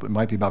 it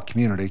might be about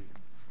community.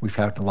 We've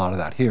had a lot of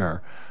that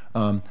here.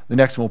 The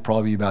next one will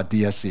probably be about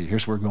DSC.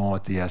 Here's where we're going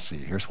with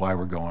DSC. Here's why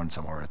we're going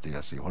somewhere at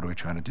DSC. What are we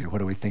trying to do? What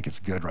do we think is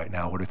good right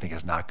now? What do we think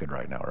is not good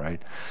right now,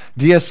 right?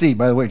 DSC,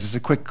 by the way, just a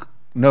quick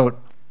note,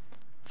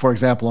 for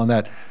example, on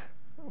that.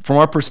 From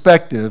our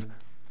perspective,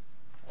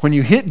 when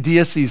you hit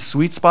DSC's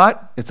sweet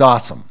spot, it's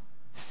awesome.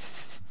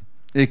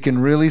 It can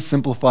really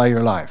simplify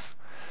your life.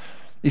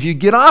 If you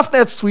get off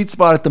that sweet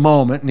spot at the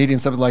moment, needing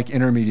something like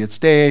intermediate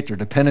state or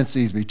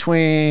dependencies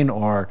between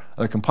or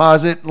a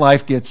composite,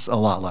 life gets a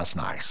lot less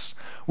nice.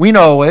 We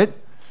know it.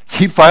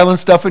 Keep filing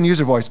stuff in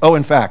user voice. Oh,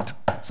 in fact,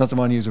 since I'm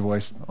on user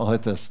voice, I'll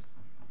hit this.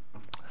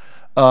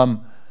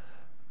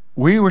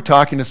 We were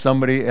talking to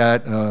somebody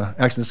at,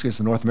 actually this is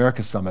the North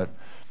America Summit.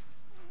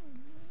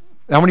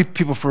 How many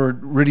people are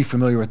really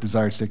familiar with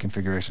desired state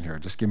configuration here?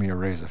 Just give me a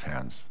raise of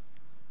hands.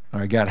 All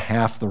right, got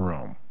half the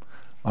room.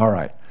 All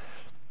right.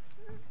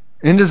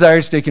 In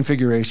desired state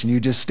configuration,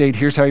 you just state,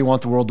 here's how you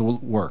want the world to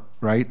work,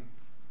 right?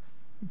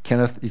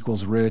 Kenneth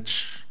equals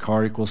rich,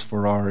 car equals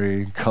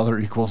Ferrari, color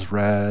equals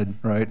red,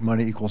 right?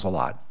 Money equals a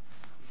lot.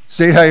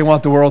 State how you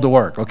want the world to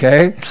work,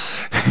 okay?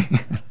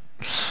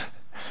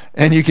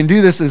 And you can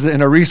do this as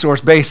in a resource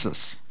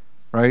basis,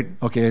 right?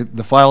 Okay,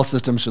 the file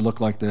system should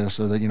look like this,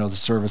 or the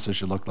services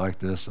should look like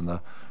this, and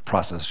the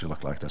process should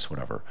look like this,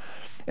 whatever.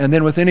 And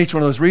then within each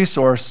one of those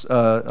resource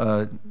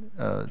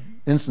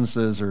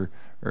instances or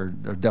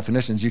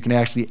definitions, you can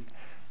actually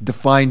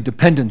define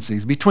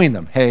dependencies between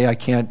them. Hey, I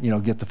can't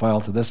get the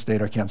file to this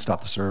state, or I can't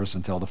stop the service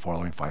until the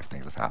following 5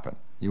 things have happened.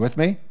 You with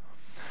me?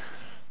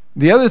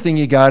 The other thing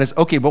you got is,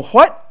 okay, but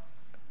what,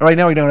 right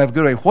now we don't have a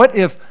good way, what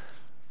if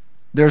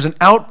there's an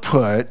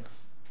output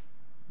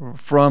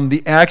from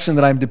the action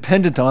that I'm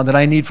dependent on that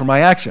I need for my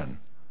action?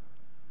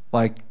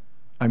 Like,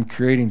 I'm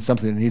creating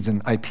something that needs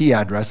an IP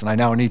address, and I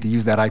now need to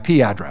use that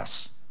IP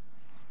address.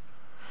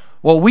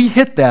 Well, we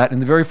hit that in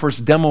the very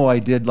first demo I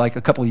did like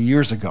a couple of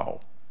years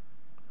ago,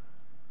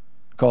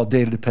 called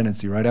data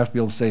dependency, right? I have to be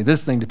able to say,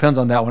 this thing depends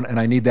on that one, and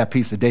I need that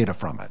piece of data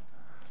from it,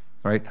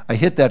 right? I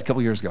hit that a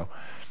couple of years ago.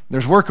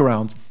 There's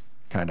workarounds,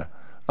 kind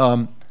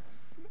of.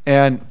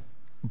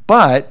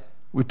 But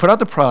we put out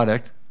the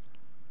product,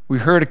 we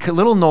heard a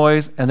little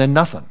noise, and then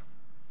nothing.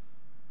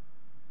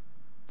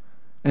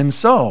 And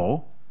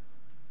so,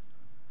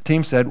 the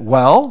team said,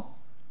 well,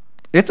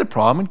 it's a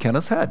problem in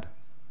Kenneth's head.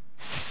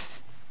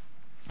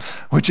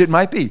 Which it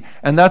might be,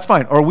 and that's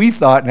fine. Or we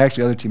thought, and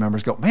actually other team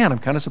members go, man, I'm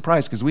kind of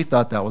surprised because we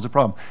thought that was a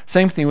problem.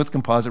 Same thing with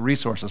composite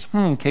resources.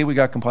 Okay, we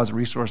got composite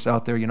resources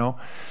out there,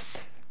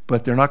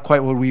 but they're not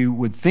quite what we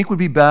would think would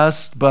be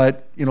best,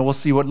 but we'll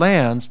see what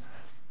lands.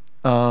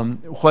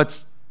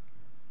 What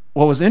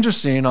was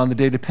interesting on the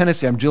data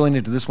dependency, I'm drilling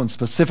into this one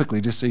specifically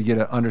just so you get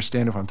an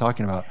understanding of what I'm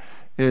talking about,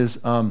 is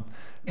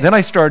then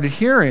I started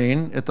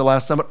hearing at the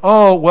last summit,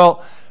 oh,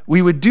 well,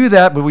 we would do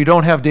that, but we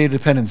don't have data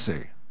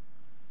dependency.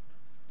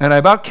 And I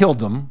about killed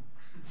them,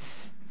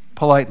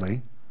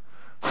 politely,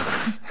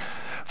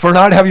 for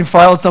not having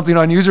filed something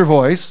on user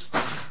voice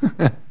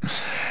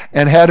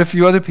and had a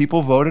few other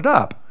people vote it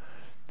up.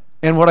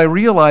 And what I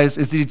realized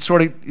is he'd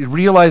sort of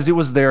realized it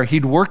was there,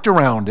 he'd worked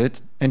around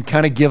it and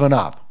kind of given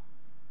up.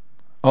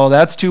 Oh,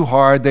 that's too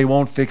hard, they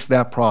won't fix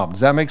that problem.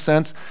 Does that make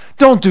sense?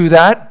 Don't do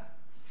that.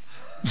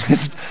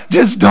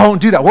 Just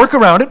don't do that. Work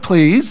around it,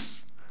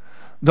 please.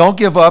 Don't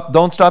give up,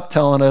 don't stop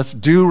telling us,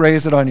 do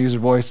raise it on user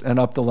voice and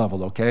up the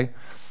level, okay?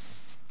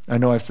 I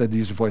know I've said the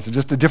user voice. It's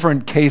just a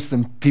different case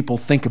than people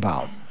think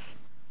about.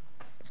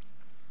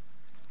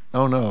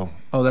 Oh, no.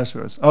 Oh, that's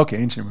what it is. Okay,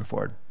 ancient move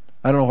forward.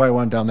 I don't know why I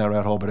went down that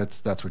rat hole, but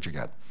that's what you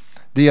get.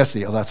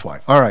 DSC, oh, that's why.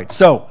 All right,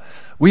 so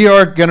we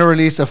are going to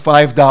release a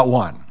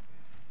 5.1.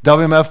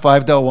 WMF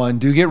 5.1,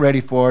 do get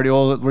ready for it. It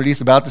will release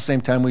about the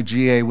same time we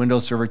GA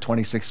Windows Server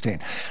 2016.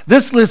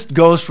 This list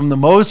goes from the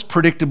most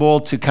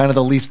predictable to kind of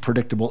the least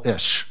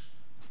predictable-ish.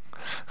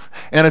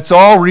 And it's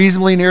all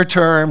reasonably near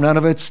term. None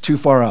of it's too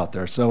far out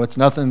there. So it's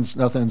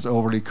nothing's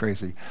overly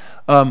crazy.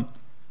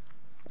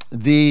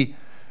 The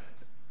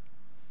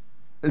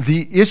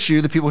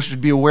issue that people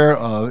should be aware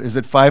of is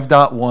that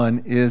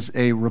 5.1 is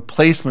a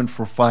replacement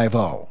for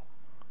 5.0.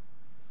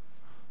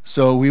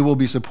 So we will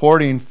be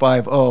supporting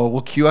 5.0.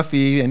 We'll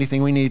QFE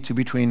anything we need to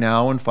between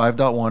now and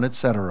 5.1,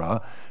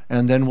 etc.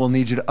 And then we'll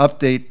need you to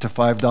update to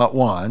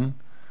 5.1.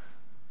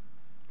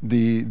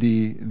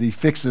 the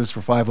fixes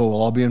for 5.0 will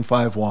all be in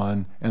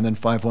 5.1, and then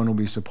 5.1 will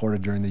be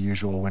supported during the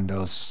usual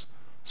Windows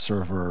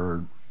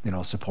Server,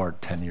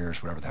 support 10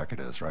 years, whatever the heck it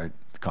is, right?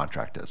 The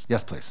contract is.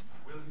 Yes, please.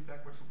 Will it be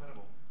backwards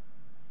compatible?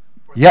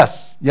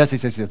 Yes.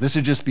 This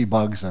should just be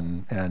bugs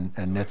and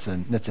nits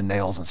and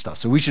nails and stuff.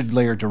 So we should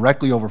layer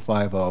directly over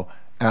 5.0,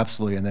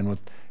 absolutely, and then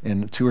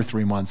in 2 or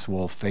 3 months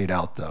we'll fade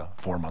out the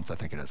 4 months, I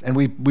think it is. And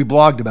we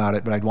blogged about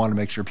it, but I'd want to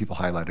make sure people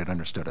highlighted,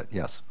 understood it.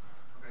 Yes.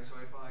 Okay, so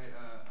if I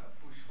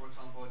push, for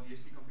example, a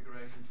DST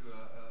configuration to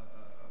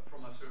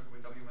from a server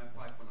with WMF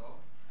 5.0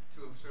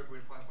 to a server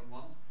with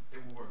 5.1,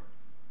 it will work.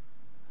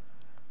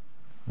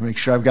 Make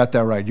sure I've got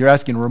that right. You're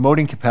asking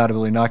remoting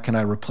compatibility, not can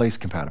I replace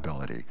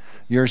compatibility.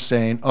 You're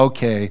saying,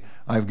 okay,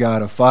 I've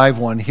got a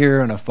 5.1 here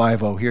and a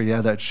 5.0 here.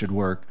 Yeah, that should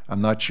work.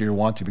 I'm not sure you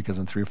want to, because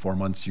in 3 or 4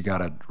 months you got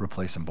to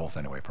replace them both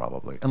anyway,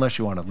 probably, unless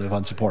you want to live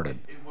unsupported.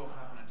 It will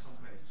happen at some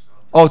places. So.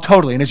 Oh,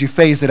 totally. And as you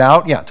phase it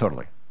out, yeah,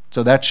 totally.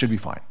 So that should be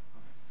fine.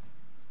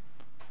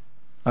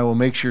 I will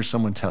make sure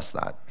someone tests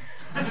that.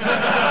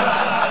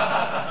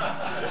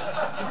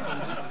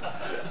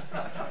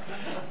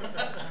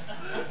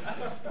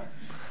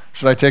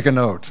 Should I take a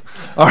note?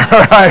 All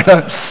right.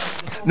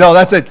 No,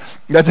 that's it.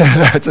 That's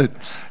it.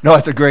 No,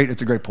 it's a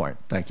great point.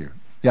 Thank you.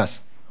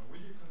 Yes. Will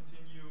you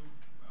continue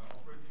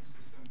operating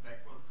system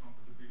backward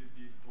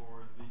compatibility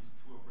for these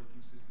 2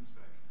 operating systems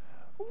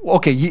back?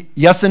 Okay.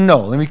 Yes and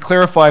no. Let me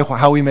clarify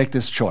how we make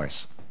this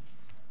choice.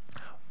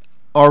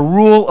 Our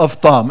rule of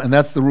thumb, and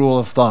that's the rule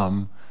of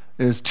thumb,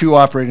 is 2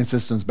 operating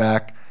systems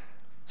back,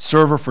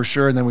 server for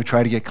sure, and then we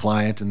try to get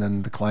client, and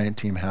then the client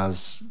team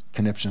has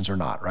conniptions or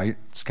not, right?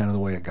 It's kind of the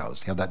way it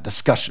goes. You have that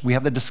discussion. We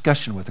have the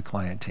discussion with the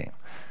client team.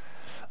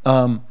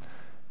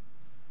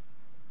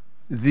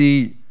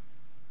 The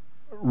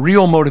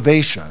real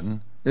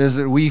motivation is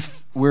that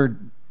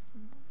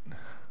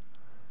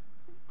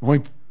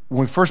when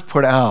we first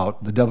put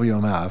out the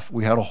WMF,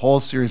 we had a whole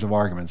series of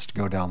arguments to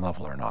go down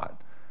level or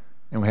not.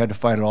 And we had to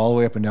fight it all the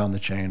way up and down the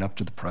chain, up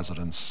to the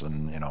presidents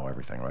and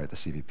everything, right? The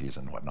CVPs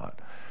and whatnot.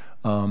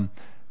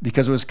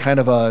 Because it was kind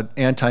of an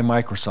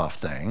anti-Microsoft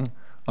thing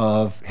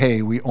of,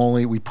 hey,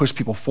 we push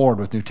people forward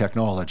with new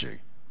technology,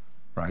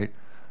 right?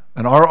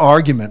 And our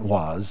argument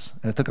was,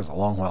 and it took us a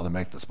long while to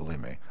make this, believe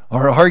me,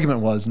 our argument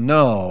was,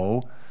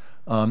 no,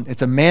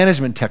 it's a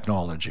management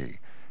technology.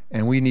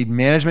 And we need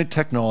management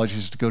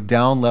technologies to go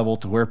down level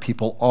to where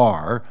people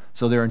are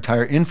so their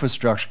entire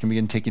infrastructure can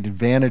begin taking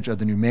advantage of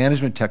the new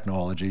management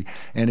technology.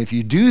 And if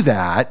you do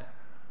that,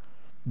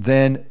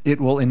 then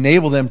it will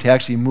enable them to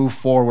actually move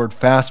forward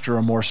faster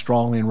and more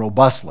strongly and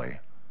robustly.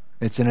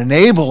 It's an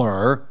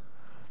enabler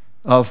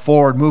of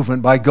forward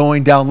movement by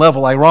going down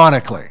level,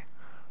 ironically.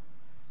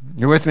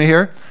 You're with me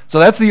here? So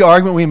that's the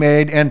argument we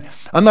made, and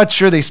I'm not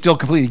sure they still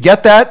completely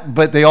get that,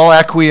 but they all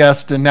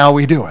acquiesced, and now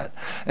we do it.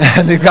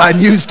 And they've gotten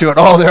used to it.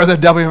 Oh, they're the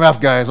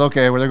WMF guys.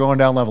 Okay, well, they're going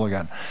down level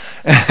again.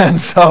 And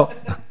so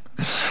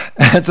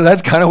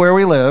that's kind of where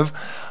we live.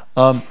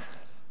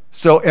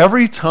 So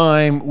every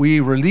time we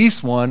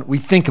release one, we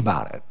think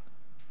about it.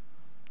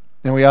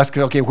 And we ask,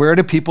 okay, where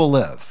do people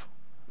live?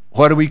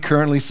 What are we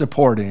currently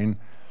supporting?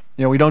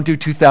 We don't do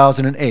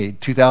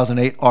 2008,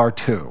 2008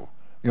 R2.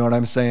 You know what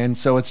I'm saying?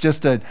 So it's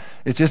just a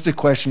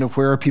question of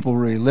where are people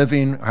really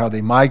living? Are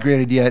they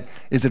migrated yet?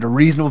 Is it a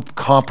reasonable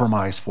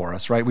compromise for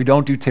us, right? We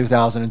don't do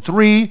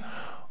 2003,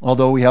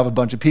 although we have a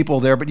bunch of people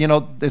there, but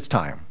it's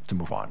time to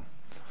move on.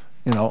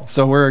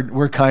 So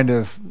we're kind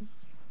of,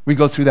 we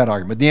go through that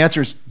argument. The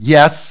answer is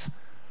yes,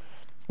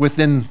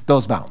 within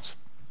those bounds,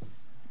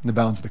 in the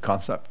bounds of the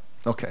concept.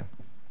 Okay.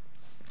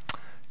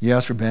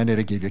 Yes, for Band-Aid,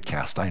 I gave you a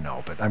cast, I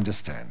know, but I'm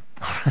just saying.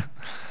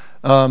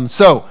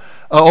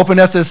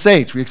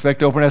 OpenSSH, we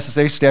expect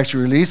OpenSSH to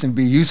actually release and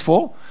be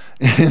useful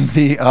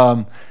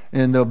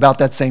in about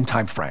that same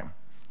time frame,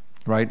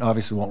 right?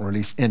 Obviously, it won't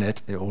release in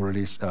it; it will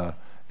release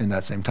in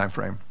that same time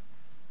frame.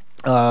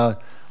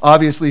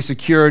 Obviously,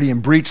 security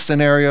and breach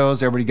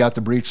scenarios. Everybody got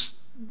the breach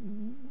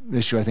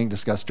issue I think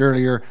discussed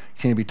earlier.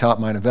 Continue to be top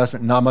mind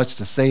investment. Not much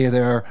to say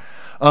there.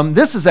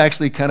 This is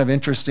actually kind of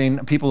interesting.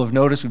 People have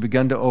noticed we've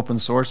begun to open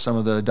source some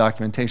of the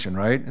documentation,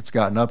 right? It's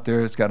gotten up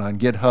there. It's gotten on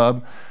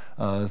GitHub.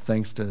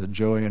 Thanks to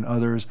Joey and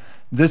others.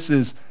 This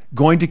is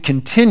going to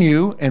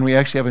continue, and we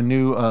actually have a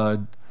new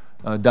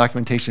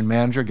documentation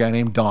manager, a guy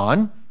named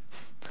Don.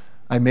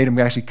 I made him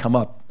actually come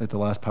up at the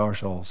last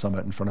PowerShell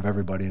Summit in front of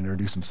everybody and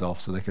introduce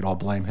himself so they could all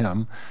blame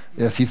him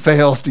if he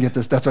fails to get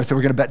this. That's why I said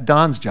we're going to bet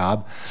Don's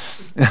job.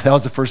 That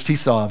was the first he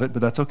saw of it,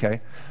 but that's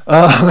okay.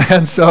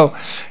 And so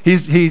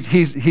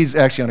he's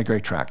actually on a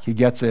great track. He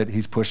gets it.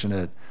 He's pushing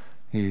it.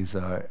 He's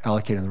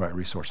allocating the right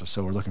resources,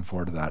 so we're looking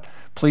forward to that.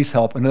 Please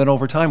help. And then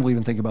over time, we'll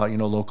even think about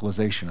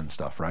localization and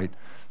stuff, right?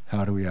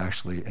 How do we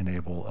actually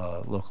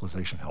enable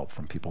localization help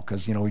from people?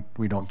 Because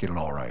we don't get it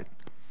all right.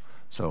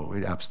 So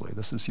absolutely,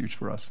 this is huge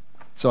for us.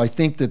 So I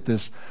think that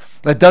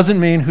that doesn't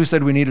mean who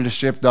said we needed to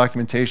ship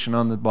documentation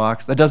on the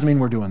box. That doesn't mean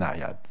we're doing that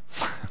yet.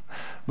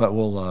 But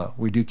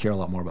we do care a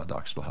lot more about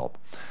docs. It'll help.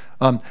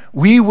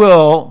 We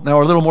will, now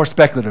we're a little more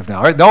speculative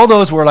now, right? All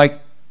those were like,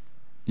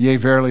 yea,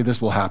 verily,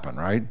 this will happen,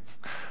 right?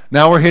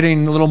 Now we're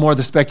hitting a little more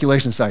the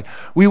speculation side.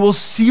 We will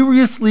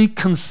seriously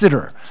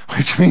consider,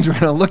 which means we're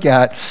going to look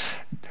at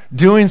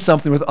doing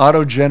something with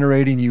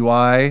auto-generating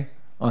UI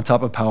on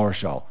top of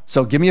PowerShell.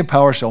 So give me a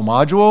PowerShell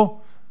module,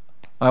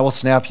 I will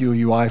snap you a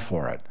UI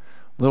for it.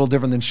 A little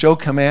different than show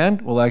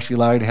command, will actually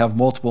allow you to have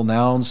multiple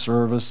nouns,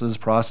 services,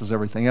 process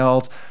everything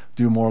else,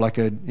 do more like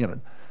a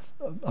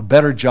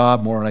better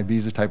job, more an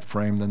Ibiza type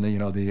frame than the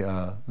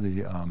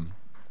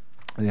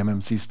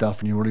MMC stuff,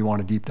 and you really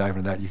want to deep dive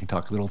into that, you can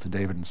talk a little to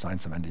David and sign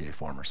some NDA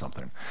form or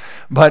something.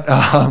 But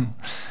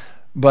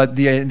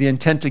the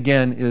intent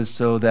again is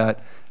so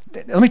that,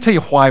 let me tell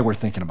you why we're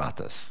thinking about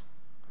this.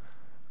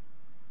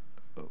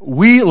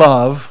 We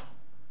love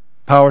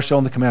PowerShell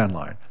and the command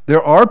line.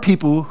 There are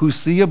people who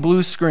see a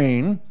blue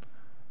screen,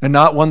 and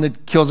not one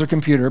that kills their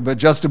computer, but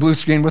just a blue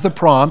screen with a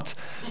prompt,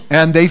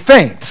 and they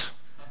faint,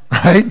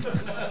 right?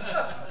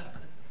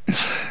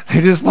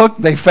 They just look,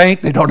 they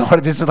faint, they don't know what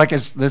it is. It's like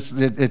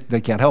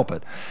they can't help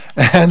it.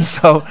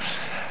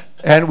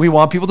 And we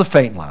want people to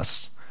faint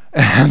less.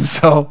 And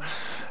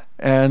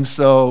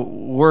so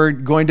we're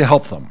going to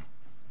help them.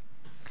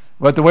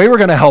 But the way we're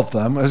going to help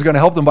them is going to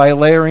help them by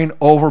layering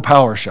over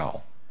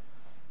PowerShell.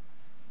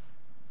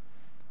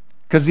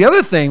 Because the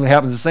other thing that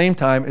happens at the same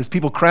time is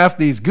people craft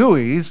these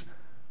GUIs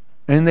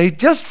and they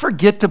just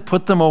forget to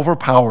put them over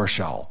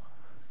PowerShell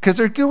because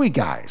they're GUI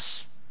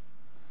guys.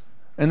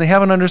 And they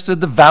haven't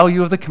understood the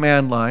value of the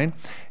command line.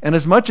 And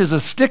as much as a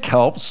stick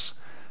helps,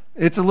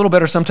 it's a little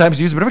better sometimes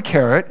to use a bit of a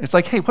carrot. It's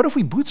like, hey, what if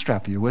we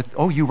bootstrap you with,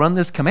 oh, you run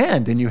this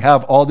command and you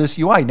have all this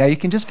UI. Now you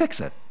can just fix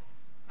it,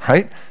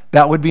 right?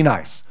 That would be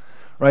nice,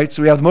 right?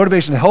 So we have the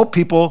motivation to help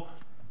people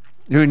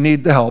who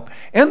need the help.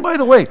 And by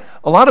the way,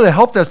 a lot of the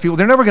help desk people,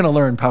 they're never going to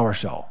learn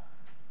PowerShell,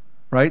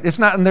 right? It's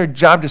not in their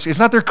job description. It's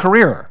not their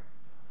career,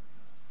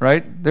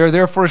 right? They're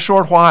there for a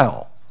short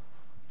while.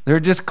 They're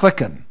just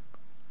clicking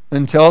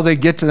until they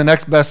get to the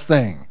next best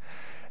thing.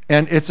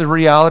 And it's a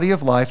reality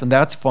of life, and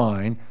that's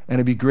fine. And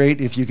it'd be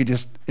great if you could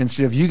just,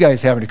 instead of you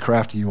guys having to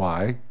craft a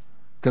UI,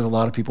 because a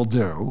lot of people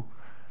do,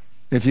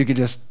 if you could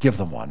just give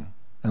them one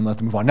and let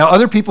them move on. Now,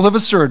 other people have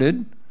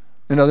asserted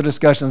in other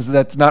discussions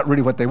that's not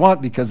really what they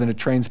want, because then it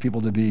trains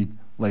people to be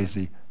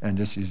lazy and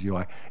just use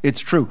UI. It's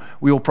true.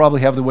 We will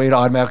probably have the way to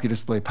automatically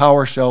display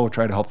PowerShell. We'll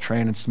try to help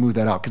train and smooth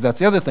that out, because that's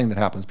the other thing that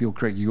happens. People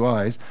create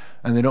UIs,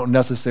 and they don't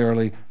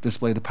necessarily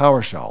display the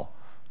PowerShell.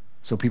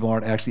 So people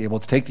aren't actually able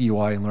to take the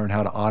UI and learn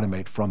how to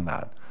automate from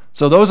that.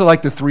 So those are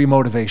like the three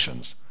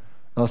motivations,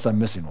 unless I'm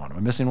missing one. Am I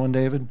missing one,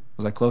 David?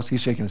 Was I close?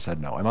 He's shaking his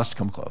head no. I must have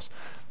come close.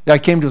 Yeah, I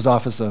came to his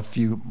office a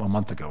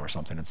month ago or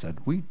something and said,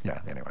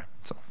 anyway.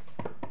 So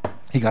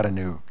he got a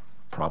new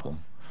problem.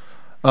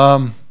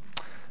 So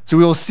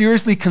we will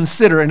seriously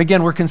consider, and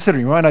again, we're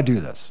considering, why not do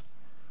this,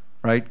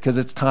 right? Because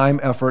it's time,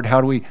 effort.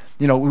 How do we,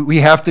 we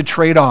have to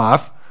trade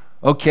off,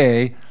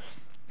 okay,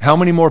 how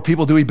many more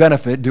people do we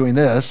benefit doing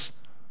this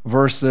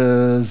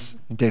versus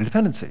data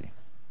dependency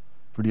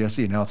for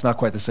DSE. Now, it's not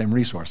quite the same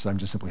resource. I'm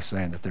just simply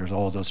saying that there's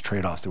all those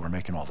trade-offs that we're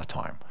making all the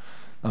time.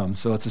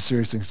 So it's a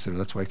serious thing to consider.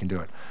 That's why you can do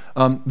it.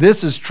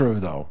 This is true,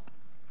 though.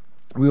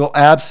 We will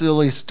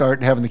absolutely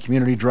start having the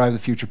community drive the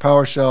future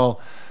PowerShell.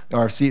 The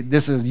RFC,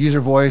 this is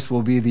user voice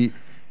will be the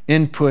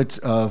input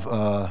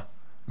of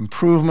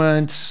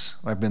improvements.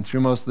 I've been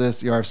through most of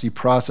this. The RFC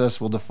process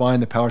will define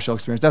the PowerShell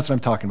experience. That's what I'm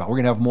talking about. We're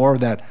going to have more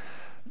of that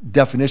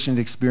definition of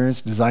the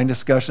experience, design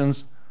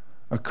discussions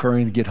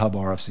occurring in the GitHub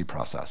RFC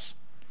process.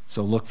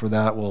 So look for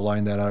that. We'll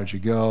line that out as you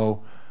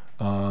go.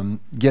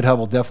 GitHub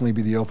will definitely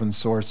be the open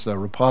source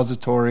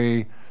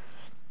repository.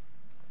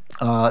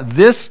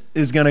 This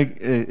is going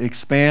to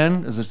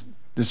expand as a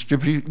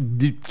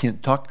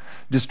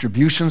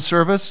distribution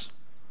service,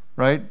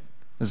 right?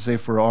 As I say,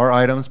 for our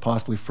items,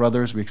 possibly for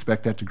others, we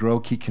expect that to grow.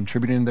 Keep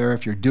contributing there.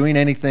 If you're doing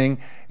anything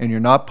and you're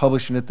not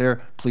publishing it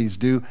there, please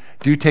do.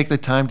 Do take the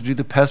time to do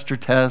the pester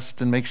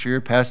test and make sure you're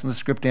passing the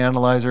script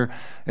analyzer.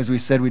 As we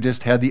said, we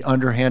just had the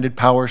underhanded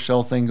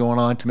PowerShell thing going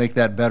on to make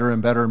that better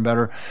and better and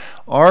better.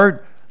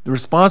 The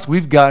response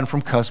we've gotten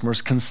from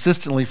customers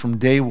consistently from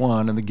day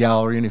one in the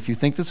gallery, and if you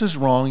think this is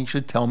wrong, you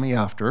should tell me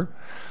after,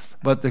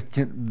 but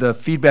the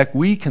feedback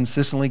we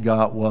consistently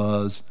got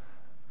was,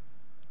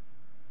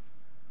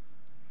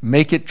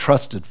 make it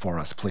trusted for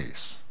us,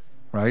 please,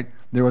 right?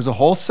 There was a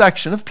whole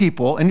section of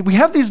people, and we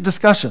have these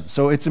discussions,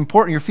 so it's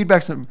important, your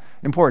feedback's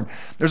important.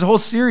 There's a whole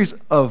series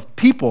of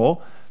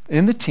people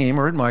in the team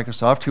or at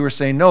Microsoft who are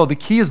saying, no, the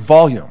key is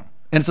volume,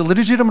 and it's a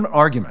legitimate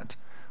argument.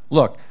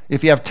 Look,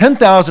 if you have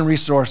 10,000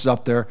 resources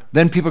up there,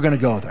 then people are going to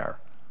go there,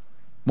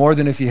 more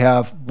than if you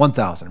have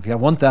 1,000. If you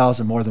have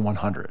 1,000, more than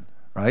 100,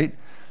 right?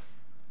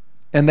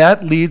 And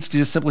that leads to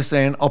just simply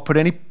saying, I'll put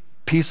any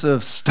piece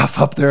of stuff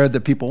up there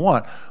that people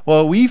want.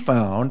 Well, we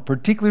found,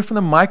 particularly from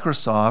the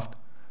Microsoft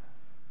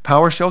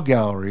PowerShell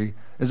gallery,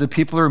 is that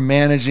people are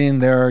managing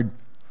their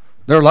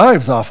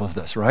lives off of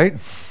this, right?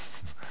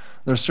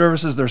 Their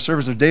services,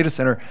 their data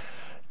center,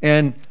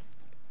 and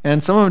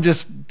some of them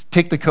just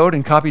take the code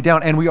and copy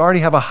down. And we already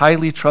have a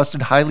highly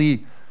trusted,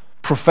 highly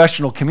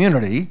professional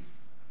community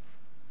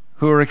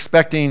who are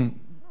expecting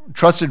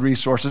trusted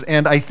resources,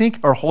 and I think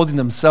are holding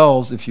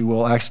themselves, if you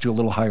will, actually to a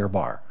little higher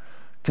bar.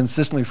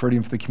 Consistently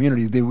referring for the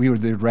community, they'd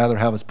rather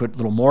have us put a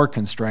little more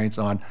constraints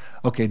on,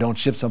 okay, don't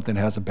ship something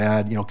that has a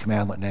bad,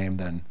 commandlet name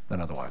than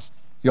otherwise.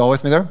 You all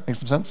with me there? Make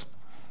some sense?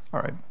 All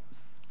right.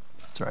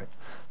 That's all right.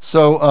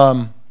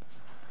 So,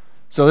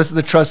 so this is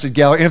the trusted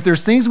gallery. And if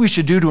there's things we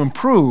should do to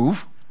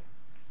improve,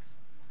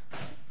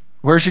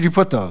 where should you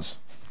put those?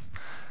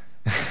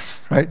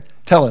 Right?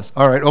 Tell us.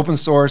 All right, open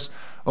source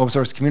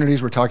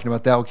communities, we're talking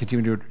about that. We'll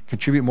continue to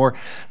contribute more.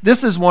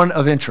 This is one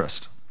of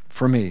interest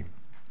for me,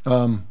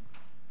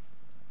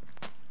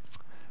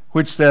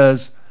 which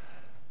says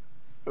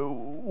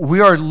we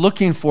are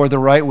looking for the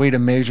right way to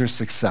measure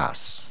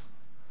success.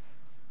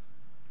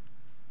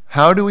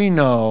 How do we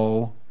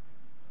know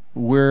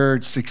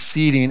we're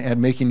succeeding at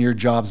making your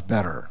jobs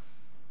better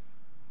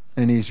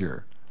and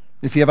easier?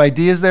 If you have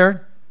ideas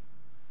there,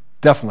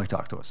 definitely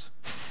talk to us,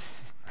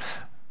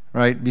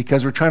 right?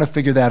 Because we're trying to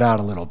figure that out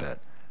a little bit,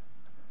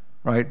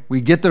 right?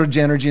 We get the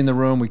energy in the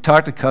room, we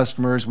talk to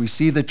customers, we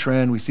see the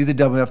trend, we see the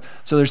WF.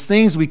 So there's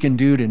things we can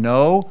do to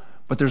know,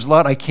 but there's a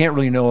lot I can't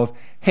really know of.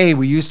 Hey,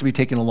 we used to be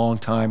taking a long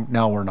time,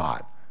 now we're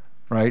not,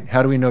 right?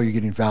 How do we know you're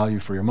getting value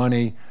for your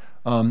money?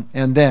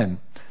 And then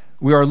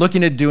we are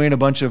looking at doing a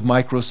bunch of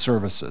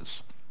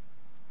microservices.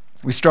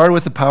 We started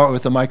with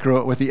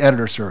the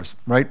editor service,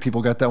 right?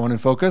 People got that one in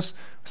focus.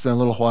 We spent a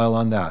little while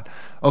on that.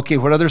 Okay,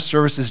 what other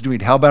services do we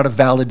need? How about a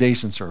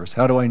validation service?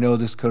 How do I know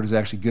this code is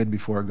actually good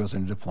before it goes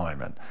into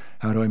deployment?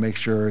 How do I make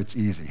sure it's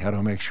easy? How do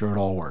I make sure it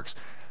all works?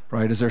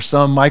 Right? Is there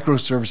some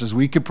microservices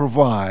we could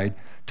provide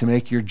to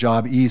make your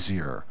job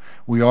easier?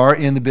 We are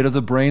in the bit of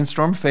the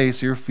brainstorm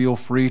phase here. Feel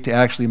free to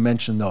actually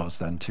mention those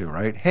then too,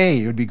 right?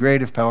 Hey, it would be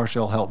great if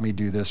PowerShell helped me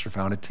do this or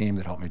found a team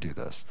that helped me do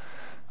this.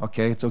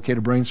 Okay, it's okay to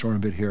brainstorm a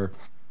bit here.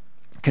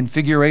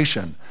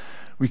 Configuration.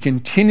 We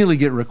continually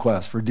get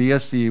requests for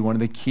DSC. One of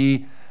the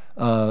key,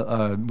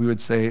 we would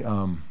say,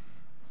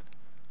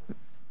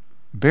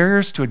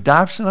 barriers to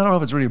adoption. I don't know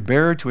if it's really a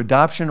barrier to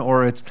adoption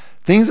or it's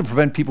things that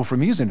prevent people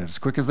from using it as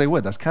quick as they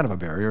would. That's kind of a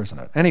barrier, isn't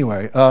it?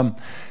 Anyway,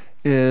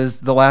 is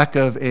the lack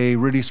of a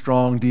really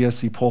strong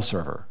DSC pull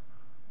server,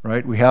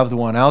 right? We have the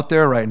one out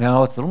there right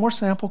now. It's a little more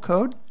sample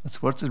code.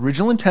 That's what its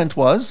original intent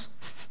was.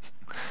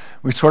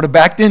 We sort of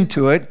backed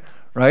into it.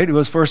 Right? It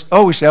was first,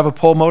 oh, we should have a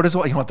pull mode as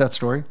well. You want that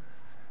story?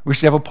 We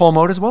should have a pull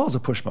mode as well as a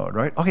push mode,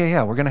 right? Okay,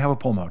 yeah, we're going to have a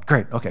pull mode.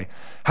 Great, okay.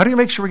 How do you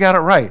make sure we got it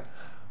right?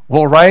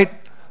 We'll write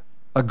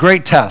a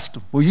great test.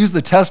 We'll use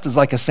the test as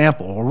like a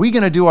sample. Are we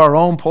going to do our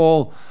own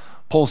pull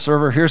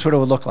server? Here's what it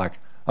would look like.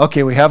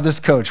 Okay, we have this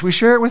code. Should we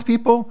share it with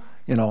people?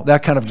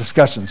 That kind of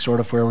discussion,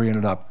 sort of where we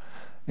ended up.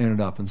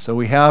 And so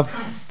we have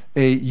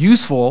a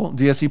useful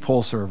DSC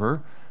pull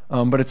server,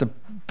 but it's a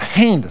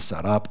pain to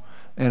set up.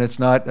 And it's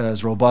not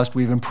as robust.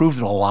 We've improved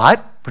it a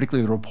lot,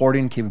 particularly the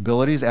reporting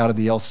capabilities out of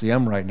the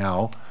LCM right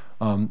now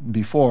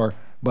before,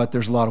 but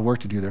there's a lot of work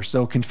to do there.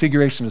 So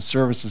configuration of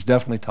service is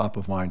definitely top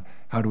of mind.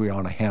 How do we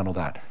want to handle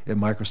that at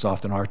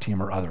Microsoft and our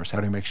team or others?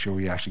 How do we make sure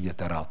we actually get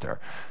that out there?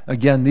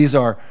 Again, these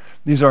are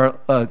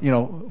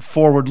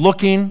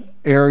forward-looking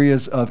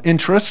areas of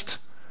interest.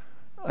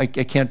 I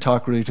can't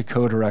talk really to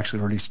code or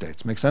actually release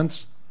dates. Make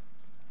sense?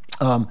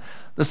 The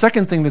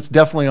second thing that's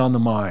definitely on the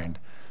mind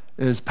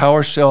is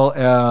PowerShell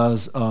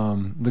as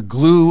the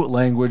glue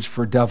language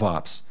for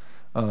DevOps,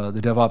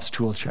 the DevOps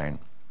tool chain.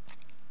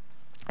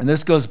 And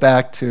this goes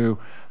back to,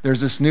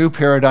 there's this new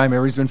paradigm,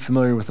 everybody's been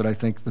familiar with it, I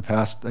think the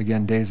past,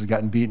 again, days has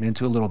gotten beaten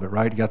into a little bit,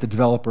 right? You got the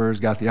developers,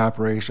 got the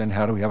operation,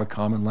 how do we have a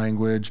common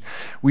language?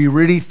 We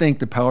really think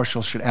that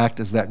PowerShell should act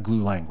as that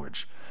glue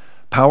language.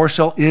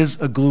 PowerShell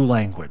is a glue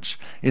language.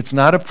 It's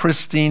not a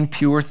pristine,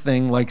 pure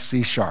thing like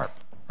C#,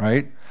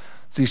 right?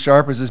 C#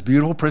 is this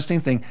beautiful,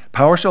 pristine thing.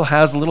 PowerShell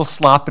has a little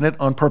slop in it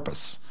on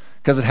purpose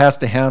because it has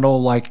to handle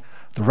like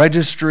the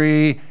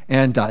registry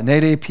and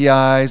 .NET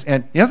APIs.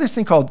 And you have this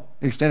thing called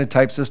extended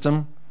type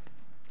system.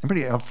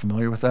 Anybody else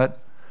familiar with that?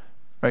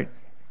 Right?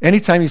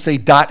 Anytime you say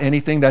dot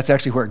anything, that's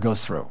actually where it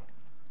goes through.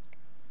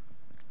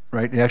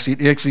 Right? It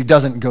actually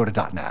doesn't go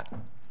to .NET.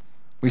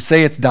 We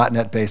say it's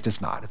 .NET based,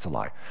 it's not, it's a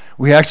lie.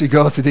 We actually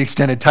go through the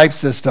extended type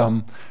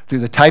system, through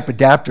the type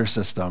adapter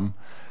system.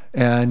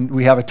 And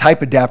we have a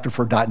type adapter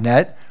for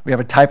 .NET. We have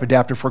a type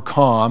adapter for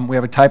COM. We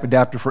have a type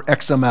adapter for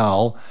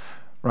XML,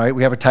 right?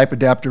 We have a type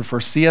adapter for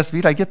CSV.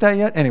 Did I get that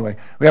yet? Anyway,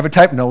 we have a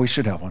type, no, we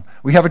should have one.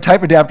 We have a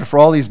type adapter for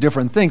all these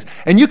different things.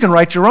 And you can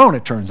write your own,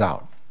 it turns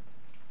out.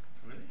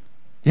 Really?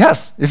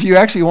 Yes, if you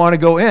actually want to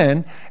go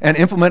in and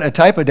implement a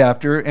type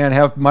adapter and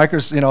have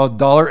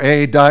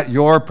 $A.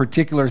 Your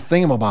particular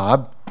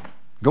thingamabob,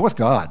 go with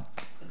God.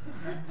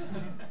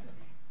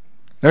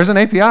 There's an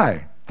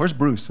API. Where's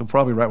Bruce? He'll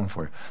probably write one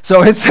for you.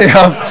 So it's a,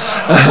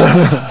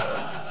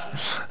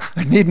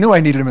 I knew I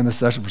needed him in this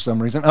session for some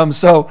reason.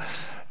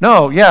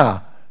 No,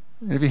 yeah.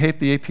 If you hate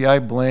the API,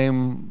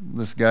 blame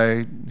this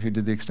guy who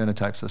did the extended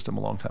type system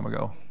a long time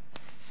ago.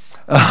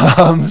 If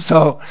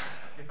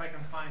I can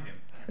find him.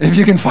 If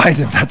you can find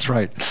him, that's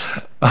right.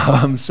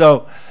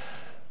 So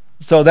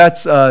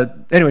that's,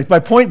 anyways, my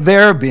point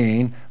there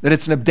being that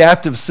it's an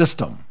adaptive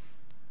system.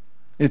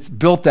 It's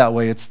built that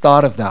way. It's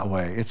thought of that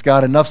way. It's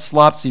got enough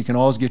slots so you can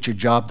always get your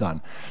job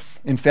done.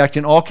 In fact,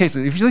 in all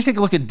cases, if you take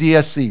a look at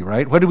DSC,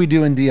 right? What do we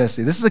do in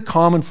DSC? This is a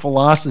common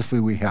philosophy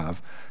we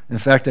have. In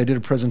fact, I did a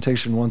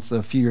presentation once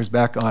a few years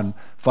back on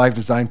 5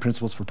 design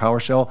principles for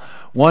PowerShell.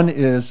 One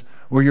is,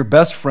 we're your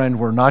best friend,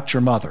 we're not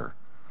your mother,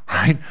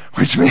 right?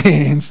 Which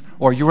means,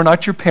 or you are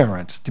not your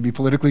parent, to be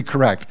politically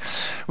correct.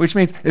 Which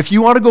means, if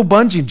you want to go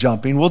bungee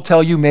jumping, we'll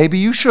tell you maybe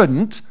you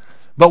shouldn't,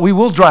 but we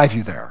will drive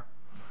you there,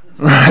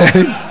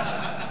 right?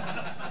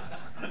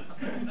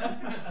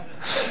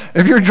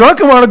 If you're drunk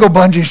and want to go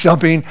bungee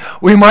jumping,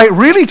 we might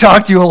really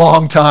talk to you a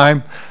long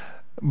time,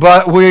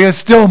 but we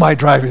still might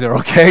drive you there,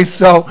 okay?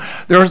 So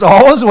there's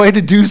always a way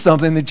to do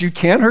something that you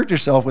can't hurt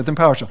yourself with in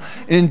PowerShell.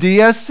 In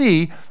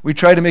DSC, we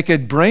try to make a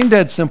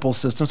brain-dead simple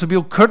system so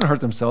people couldn't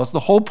hurt themselves, the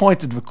whole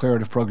point of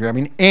declarative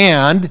programming,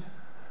 and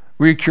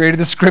we created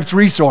the script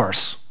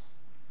resource.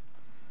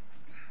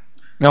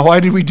 Now, why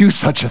did we do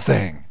such a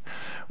thing?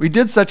 We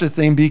did such a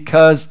thing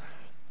because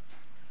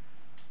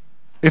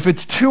if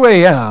it's 2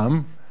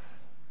 a.m.,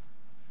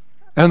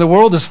 and the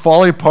world is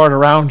falling apart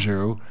around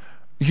you,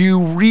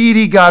 you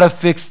really got to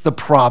fix the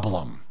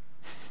problem.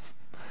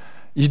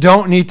 You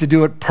don't need to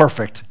do it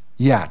perfect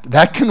yet.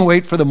 That can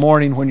wait for the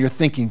morning when you're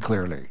thinking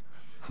clearly,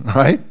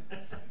 right?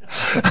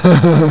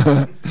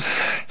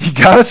 You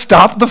got to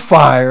stop the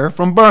fire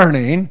from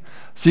burning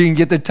so you can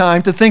get the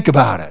time to think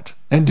about it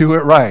and do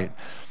it right.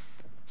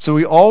 So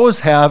we always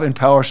have in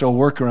PowerShell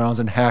workarounds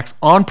and hacks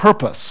on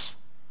purpose.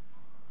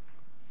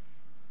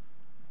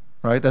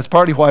 Right? That's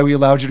partly why we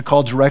allowed you to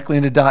call directly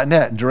into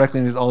 .NET and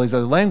directly into all these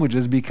other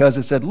languages, because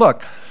it said,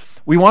 look,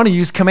 we want to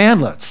use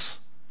commandlets.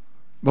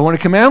 But when a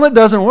commandlet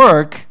doesn't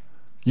work,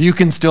 you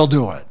can still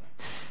do it.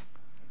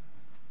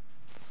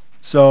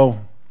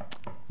 So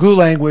glue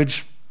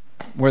language,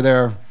 we're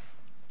there.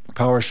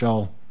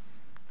 PowerShell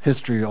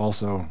history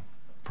also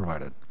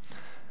provided,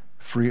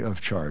 free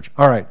of charge.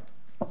 All right.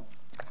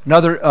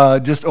 Another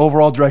just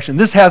overall direction.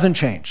 This hasn't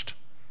changed.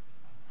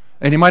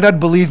 And you might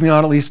not believe me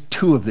on at least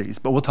 2 of these,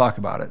 but we'll talk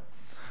about it.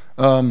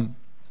 When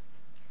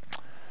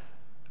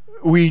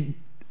we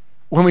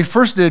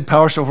first did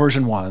PowerShell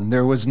version 1,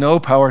 there was no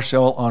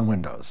PowerShell on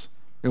Windows.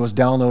 It was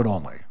download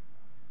only,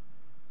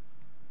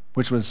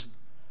 which was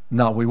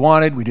not what we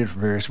wanted. We did it for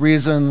various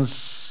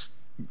reasons.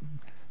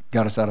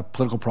 Got us out of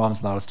political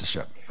problems, allowed us to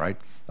ship, right?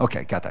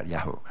 Okay, got that,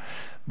 Yahoo.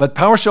 But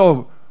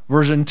PowerShell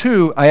version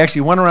 2, I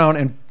actually went around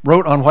and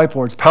wrote on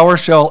whiteboards,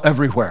 PowerShell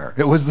everywhere.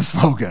 It was the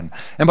slogan.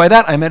 And by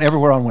that, I meant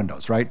everywhere on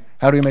Windows, right?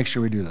 How do we make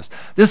sure we do this?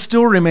 This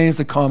still remains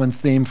the common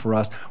theme for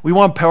us. We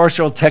want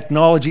PowerShell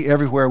technology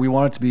everywhere. We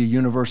want it to be a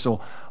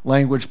universal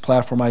language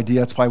platform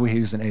idea. That's why we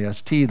use an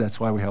AST. That's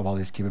why we have all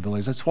these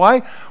capabilities. That's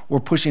why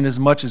we're pushing as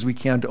much as we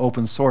can to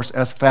open source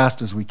as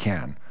fast as we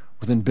can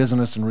within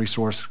business and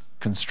resource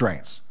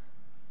constraints.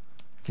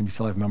 Can you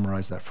tell I've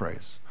memorized that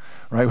phrase?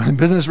 Right? With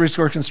business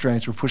resource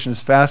constraints, we're pushing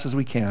as fast as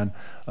we can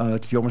to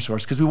the open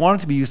source because we want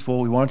it to be useful,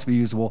 we want it to be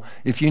usable.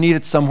 If you need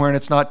it somewhere and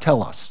it's not,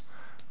 tell us,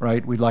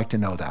 right? We'd like to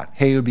know that.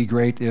 Hey, it would be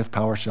great if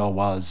PowerShell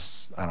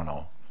was, I don't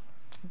know,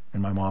 in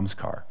my mom's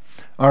car.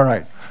 All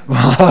right.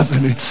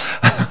 Velocity.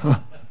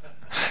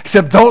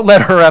 Except don't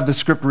let her have the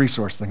script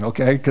resource thing,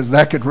 okay? Because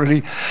that could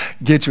really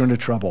get you into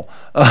trouble.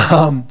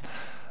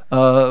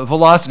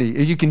 Velocity.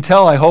 You can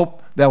tell, I hope,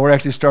 that we're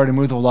actually starting to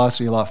move the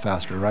velocity a lot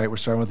faster, right? We're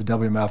starting with the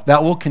WMF.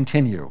 That will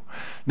continue.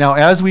 Now,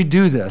 as we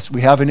do this,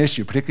 we have an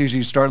issue, particularly as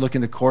you start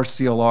looking at the core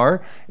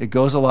CLR. It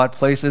goes a lot of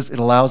places. It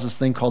allows this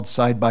thing called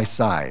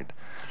side-by-side.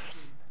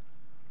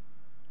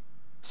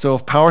 So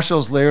if PowerShell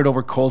is layered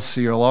over cold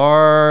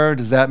CLR,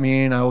 does that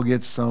mean I will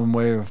get some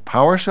way of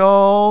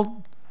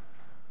PowerShell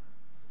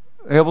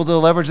able to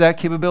leverage that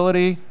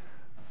capability?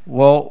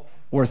 Well,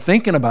 we're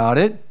thinking about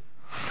it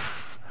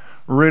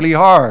really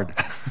hard.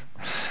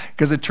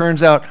 Because it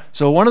turns out,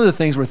 so one of the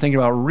things we're thinking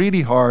about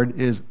really hard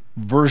is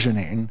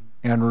versioning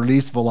and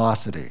release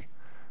velocity.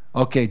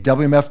 Okay,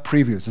 WMF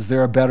previews, is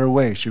there a better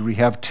way? Should we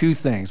have 2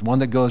 things? One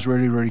that goes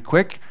really, really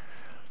quick,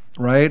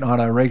 right, on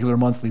a regular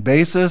monthly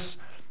basis,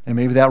 and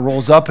maybe that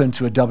rolls up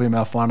into a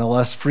WMF on a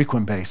less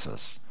frequent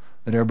basis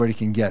that everybody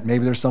can get.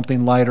 Maybe there's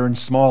something lighter and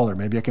smaller.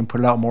 Maybe I can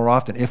put it out more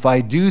often. If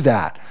I do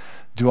that,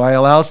 do I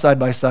allow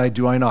side-by-side?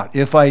 Do I not?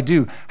 If I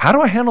do, how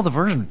do I handle the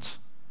versions?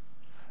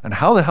 And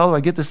how the hell do I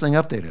get this thing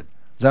updated?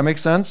 Does that make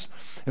sense?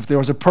 If there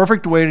was a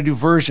perfect way to do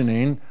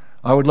versioning,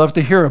 I would love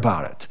to hear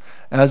about it.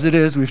 As it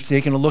is, we've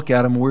taken a look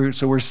at them.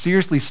 So we're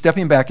seriously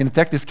stepping back. In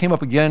fact, this came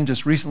up again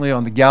just recently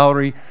on the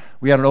gallery.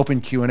 We had an open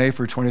Q&A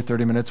for 20 or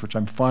 30 minutes, which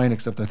I'm fine,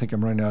 except I think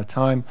I'm running out of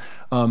time.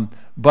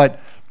 But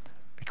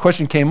a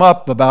question came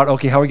up about,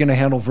 okay, how are we going to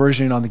handle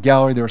versioning on the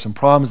gallery? There were some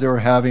problems they were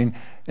having.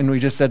 And we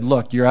just said,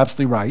 look, you're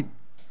absolutely right.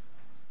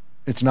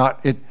 It's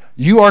not,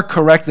 you are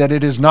correct that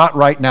it is not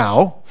right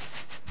now.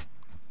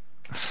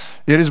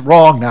 It is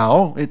wrong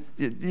now.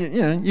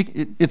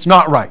 It's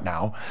not right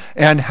now.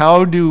 And how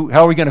are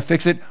we going to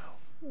fix it?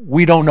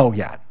 We don't know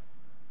yet.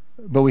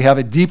 But we have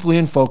it deeply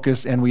in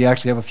focus, and we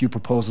actually have a few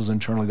proposals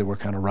internally that we're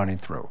kind of running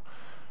through.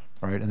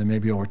 right? And then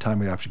maybe over time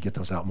we actually get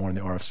those out more in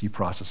the RFC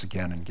process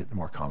again and get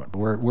more common. But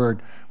we're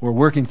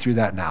working through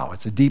that now.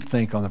 It's a deep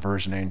think on the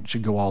versioning. It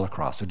should go all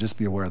across. So just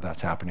be aware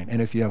that's happening.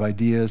 And if you have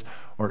ideas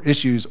or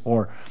issues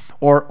or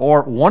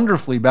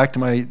wonderfully, back to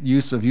my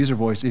use of user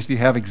voice, if you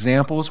have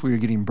examples where you're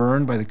getting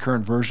burned by the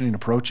current versioning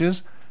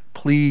approaches,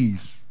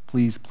 please,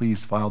 please,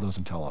 please file those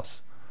and tell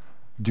us.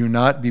 Do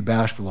not be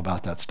bashful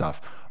about that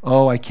stuff.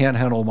 Oh, I can't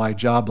handle my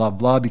job, blah,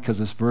 blah, because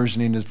this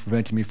versioning is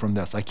preventing me from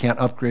this. I can't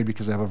upgrade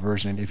because I have a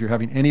versioning. If you're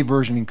having any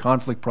versioning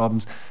conflict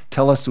problems,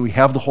 tell us so we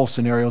have the whole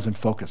scenarios in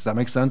focus. That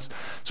makes sense?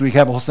 So we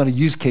have a whole set of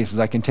use cases.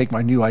 I can take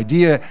my new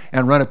idea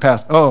and run it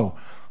past, oh,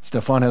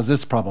 Stefan has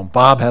this problem,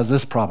 Bob has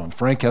this problem,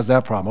 Frank has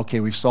that problem. Okay,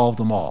 we've solved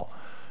them all.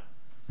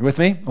 You with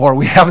me? Or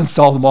we haven't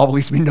solved them all, but at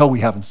least we know we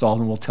haven't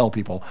solved them. We'll tell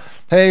people,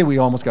 hey, we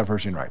almost got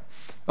versioning right.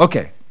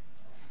 Okay,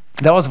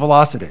 that was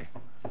velocity.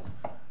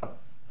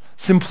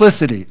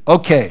 Simplicity,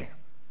 okay.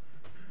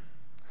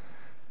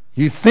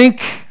 You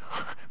think,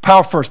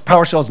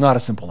 PowerShell is not a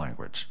simple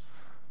language.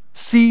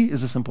 C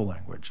is a simple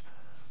language.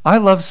 I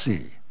love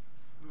C.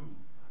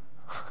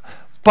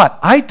 But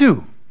I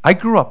do. I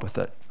grew up with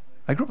it.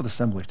 I grew up with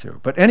assembly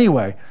too. But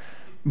anyway,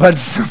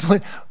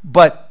 assembly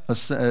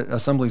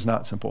is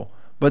not simple.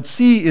 But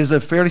C is a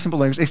fairly simple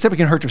language, except you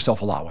can hurt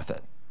yourself a lot with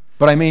it.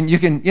 But I mean,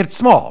 it's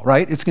small,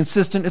 right? It's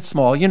consistent, it's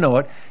small, you know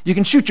it. You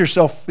can shoot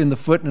yourself in the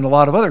foot and a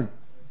lot of other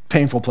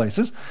painful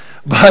places,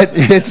 but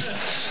it's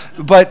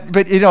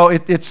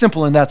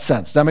simple in that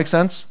sense. Does that make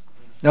sense?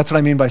 That's what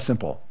I mean by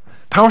simple.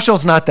 PowerShell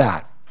is not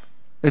that.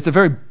 It's a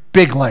very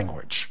big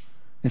language.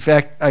 In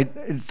fact, I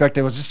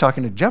was just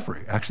talking to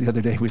Jeffrey actually the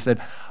other day. We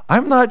said,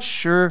 I'm not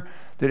sure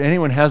that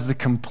anyone has the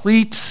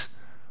complete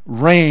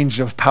range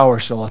of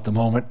PowerShell at the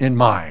moment in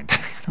mind.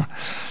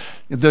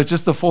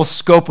 Just the full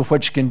scope of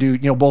what you can do,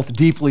 both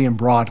deeply and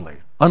broadly.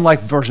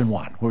 Unlike version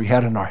 1, where we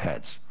had it in our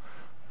heads.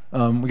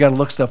 We got to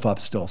look stuff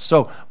up still.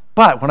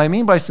 But what I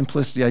mean by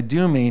simplicity, I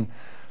do mean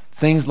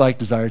things like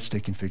desired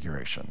state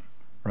configuration,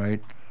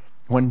 right?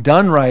 When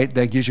done right,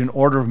 that gives you an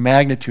order of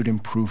magnitude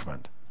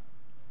improvement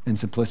in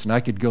simplicity. And I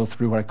could go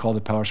through what I call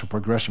the PowerShell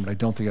progression, but I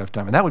don't think I have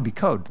time. And that would be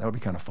code. That would be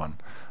kind of fun.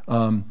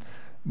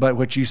 But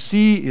what you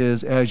see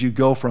is as you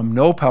go from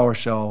no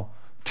PowerShell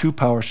to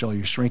PowerShell,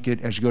 you shrink it.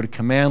 As you go to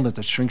commandlet,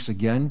 it shrinks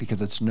again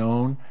because it's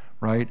known,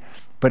 right?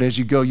 But as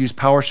you go use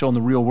PowerShell in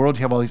the real world,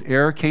 you have all these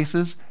error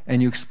cases,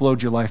 and you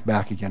explode your life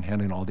back again,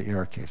 handling all the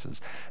error cases.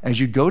 As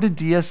you go to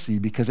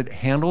DSC, because it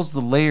handles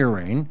the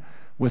layering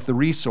with the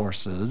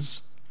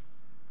resources,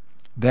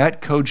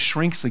 that code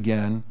shrinks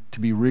again to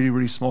be really,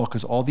 really small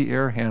because all the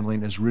error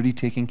handling is really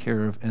taken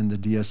care of in the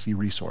DSC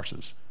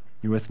resources.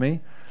 You with me?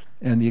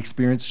 And the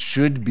experience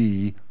should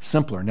be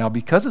simpler. Now,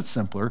 because it's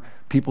simpler,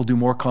 people do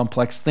more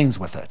complex things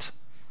with it.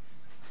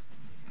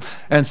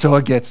 And so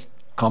it gets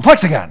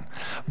complex again.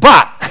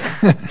 But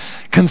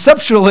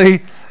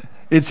conceptually,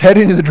 it's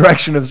heading in the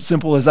direction of as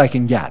simple as I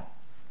can get.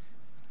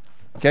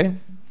 Okay?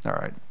 All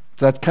right.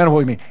 So that's kind of what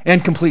we mean.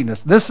 And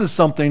completeness. This is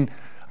something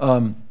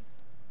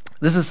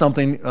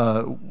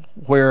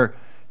where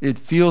it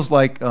feels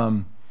like,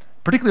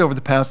 particularly over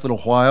the past little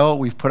while,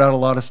 we've put out a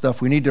lot of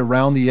stuff. We need to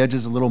round the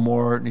edges a little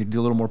more, need to do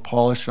a little more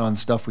polish on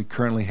stuff we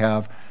currently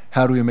have.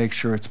 How do we make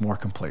sure it's more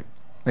complete?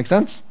 Make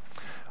sense?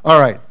 All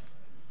right.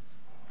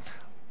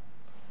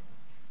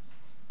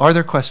 Are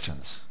there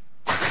questions?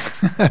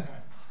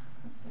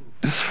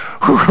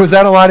 Was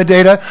that a lot of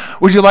data?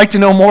 Would you like to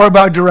know more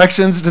about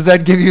directions? Does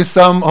that give you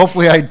some?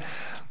 Hopefully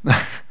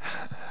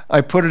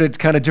I put it at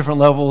kind of different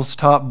levels,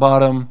 top,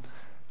 bottom.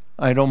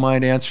 I don't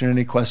mind answering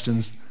any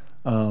questions.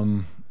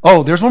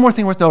 Oh, there's one more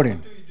thing worth noting.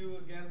 What do you do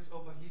against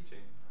overheating?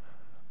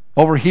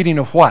 Overheating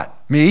of what?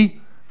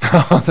 Me?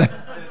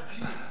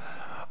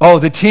 Oh,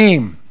 the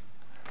team.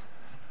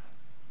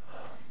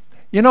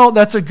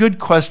 That's a good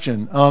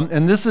question.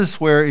 And this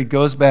is where it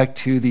goes back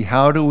to the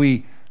how do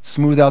we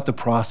smooth out the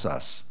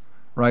process,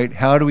 right?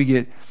 How do we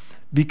get,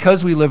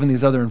 because we live in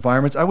these other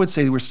environments, I would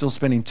say we're still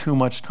spending too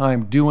much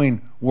time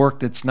doing work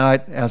that's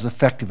not as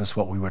effective as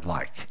what we would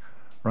like,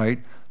 right?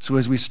 So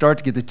as we start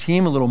to get the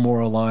team a little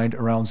more aligned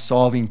around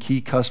solving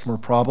key customer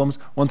problems,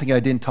 one thing I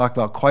didn't talk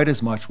about quite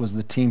as much was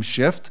the team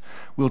shift.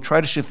 We'll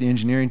try to shift the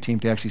engineering team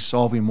to actually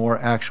solving more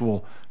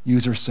actual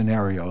user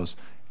scenarios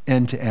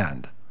end to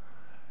end.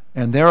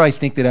 And there I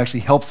think that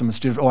actually helps them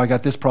instead of, oh, I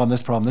got this problem,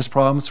 this problem, this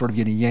problem, sort of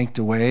getting yanked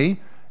away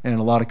and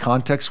a lot of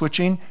context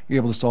switching. You're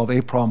able to solve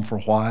a problem for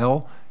a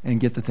while and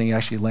get the thing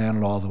actually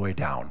landed all the way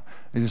down.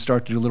 As you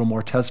start to do a little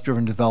more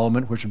test-driven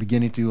development, which we're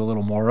beginning to do a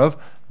little more of,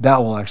 that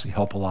will actually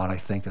help a lot, I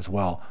think, as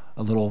well.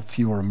 A little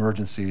fewer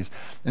emergencies.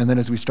 And then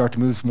as we start to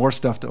move more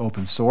stuff to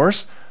open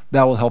source,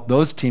 that will help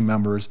those team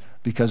members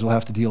because we'll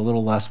have to deal a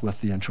little less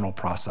with the internal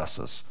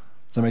processes.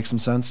 Does that make some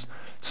sense?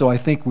 So I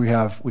think we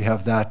have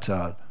that.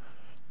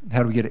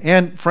 How do we get it?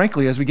 And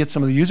frankly, as we get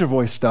some of the user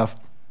voice stuff,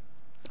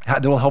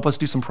 that will help us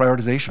do some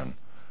prioritization,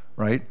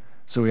 right?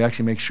 So we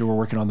actually make sure we're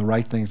working on the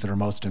right things that are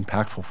most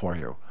impactful for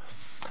you.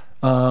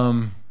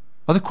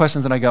 Other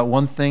questions, and I got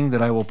one thing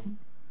that I will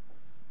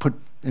put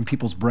in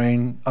people's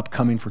brain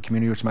upcoming for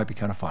community, which might be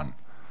kind of fun.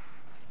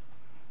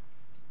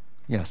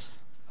 Yes?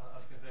 I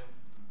was going to say,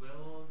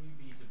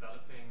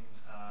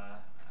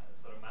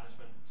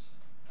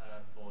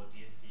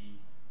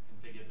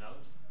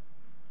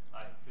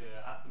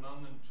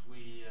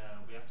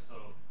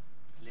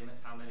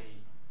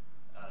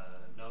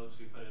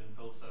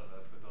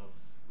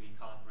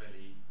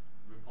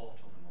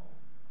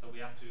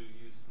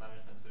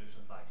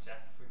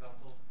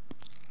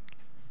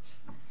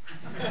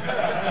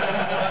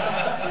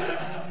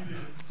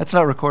 That's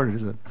not recorded,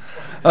 is it?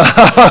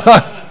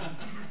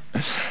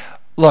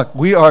 Look,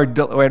 we are,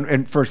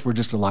 and first, we're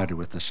just delighted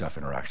with the chef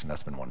interaction.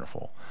 That's been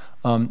wonderful.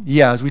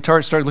 Yeah, as we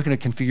start looking at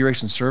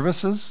configuration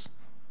services,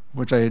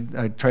 which I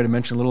try to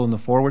mention a little in the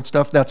forward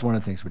stuff, that's one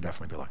of the things we'd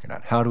definitely be looking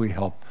at. How do we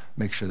help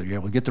make sure that you're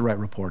able to get the right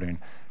reporting?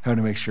 How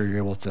to make sure you're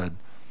able to,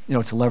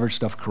 to leverage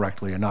stuff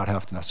correctly and not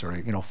have to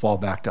necessarily, fall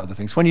back to other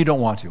things when you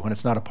don't want to, when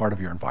it's not a part of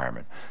your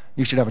environment.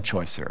 You should have a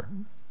choice here.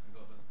 The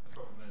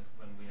problem is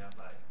when we have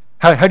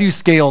like... How do you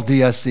scale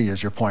DSC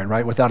is your point,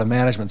 right? Without a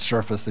management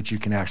surface that you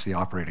can actually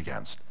operate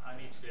against. I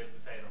need to be able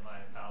to say that my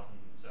 1,000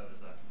 servers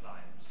are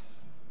compliant,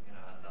 and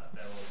that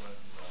they're all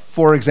working well.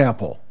 For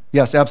example,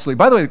 yes, absolutely.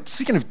 By the way,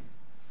 speaking of, all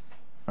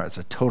right, it's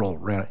a total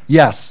random.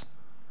 Yes,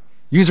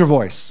 user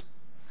voice,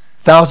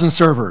 1,000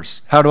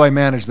 servers. How do I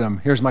manage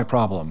them? Here's my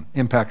problem.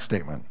 Impact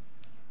statement.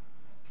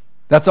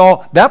 That's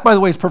all. That, by the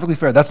way, is perfectly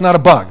fair. That's not a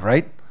bug,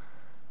 right?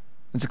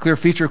 It's a clear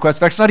feature request. In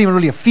fact, it's not even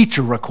really a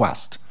feature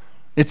request.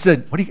 It's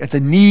a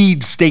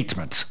need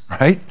statement,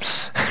 right?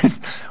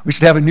 We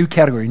should have a new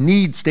category,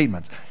 need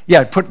statements.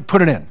 Yeah,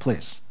 put it in,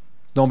 please.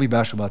 Don't be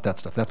bashful about that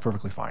stuff. That's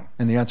perfectly fine.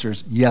 And the answer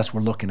is yes,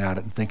 we're looking at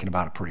it and thinking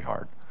about it pretty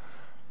hard.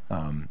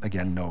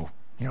 Again, no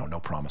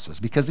promises,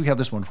 because we have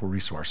this wonderful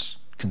resource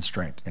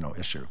constraint,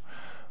 issue.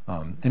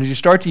 And as you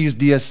start to use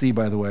DSC,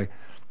 by the way,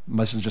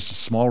 this is just a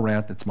small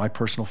rant. That's my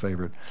personal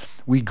favorite.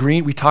 We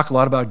talk a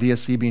lot about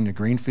DSC being a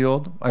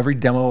greenfield. Every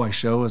demo I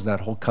show is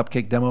that whole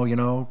cupcake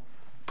demo,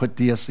 put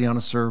DSC on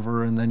a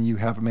server and then you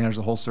have it manage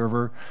the whole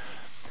server.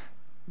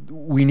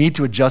 We need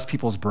to adjust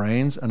people's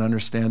brains and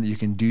understand that you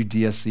can do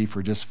DSC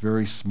for just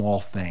very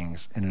small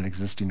things in an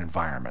existing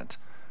environment,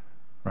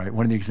 right?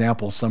 One of the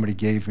examples somebody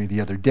gave me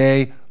the other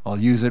day, I'll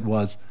use it,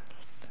 was,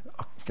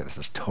 okay, this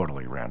is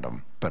totally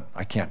random, but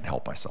I can't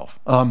help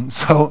myself.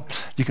 So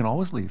you can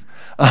always leave.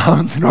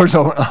 How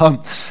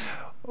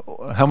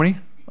many?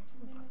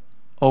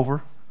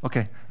 Over?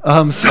 Okay.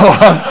 So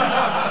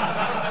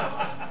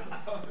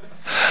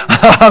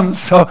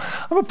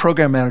I'm a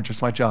program manager,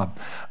 it's my job.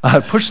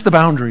 Push the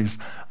boundaries.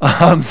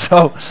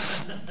 So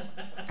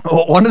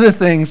one of the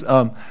things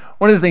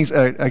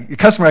a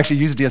customer actually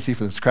used DSC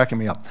for this, cracking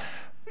me up.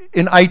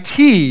 In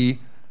IT,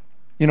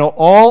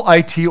 all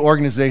IT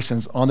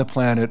organizations on the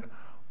planet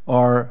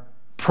are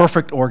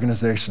perfect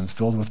organizations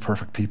filled with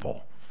perfect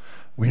people.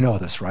 We know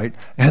this, right?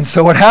 And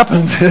so what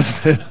happens is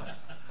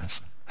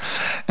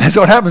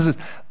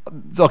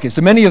okay,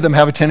 so many of them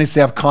have a tendency to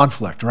have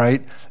conflict,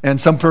 right? And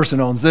some person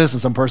owns this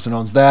and some person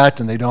owns that,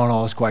 and they don't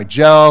always quite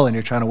gel, and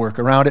you're trying to work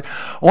around it.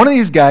 One of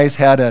these guys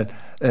had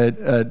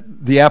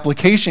the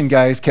application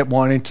guys kept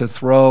wanting to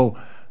throw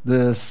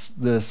this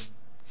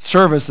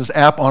service, this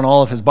app on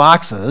all of his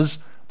boxes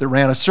that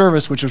ran a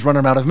service which was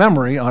running out of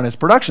memory on his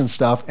production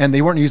stuff, and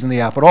they weren't using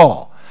the app at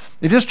all.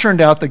 It just turned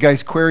out the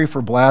guy's query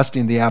for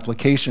blasting the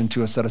application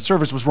to a set of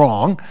servers was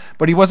wrong,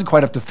 but he wasn't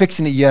quite up to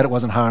fixing it yet. It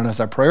wasn't high on his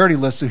priority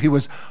list, so he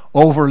was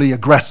overly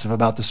aggressive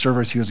about the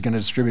servers he was going to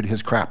distribute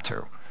his crap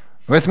to.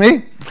 With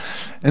me?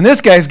 And this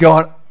guy's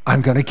going,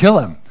 I'm going to kill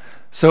him.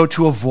 So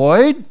to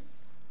avoid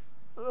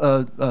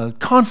a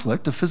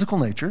conflict of physical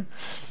nature,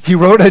 he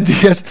wrote a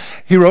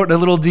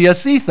little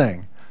DSC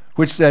thing,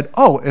 which said,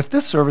 oh, if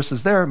this service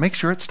is there, make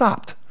sure it's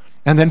stopped.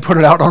 And then put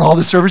it out on all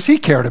the servers he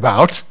cared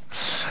about.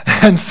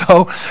 And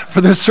so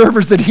for the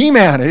servers that he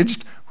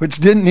managed, which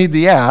didn't need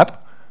the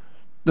app,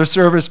 the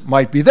service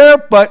might be there,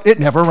 but it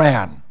never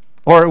ran.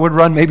 Or it would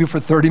run maybe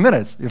for 30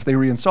 minutes if they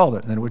reinstalled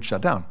it, and then it would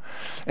shut down.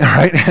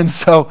 Right? And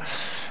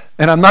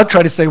I'm not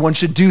trying to say one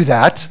should do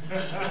that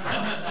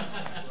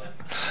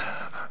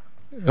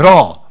at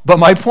all. But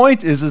my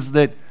point is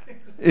that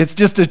it's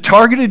just a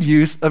targeted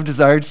use of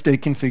desired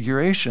state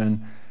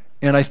configuration.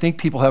 And I think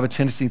people have a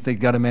tendency to think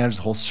they've got to manage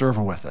the whole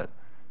server with it.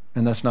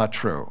 And that's not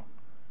true.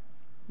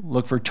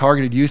 Look for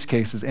targeted use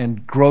cases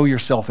and grow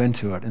yourself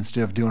into it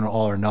instead of doing an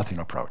all or nothing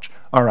approach.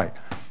 All right,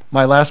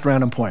 my last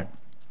random point.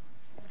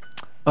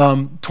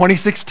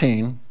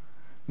 2016,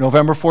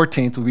 November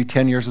 14th, will be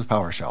 10 years with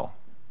PowerShell.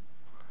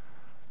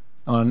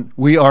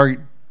 We are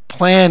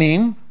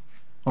planning,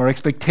 our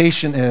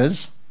expectation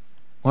is,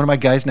 one of my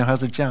guys now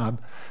has a job,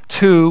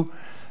 to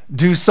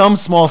do some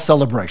small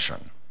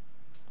celebration.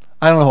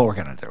 I don't know what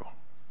we're going to do.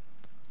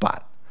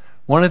 But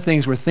one of the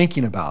things we're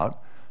thinking about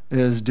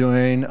is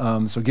doing,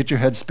 so get your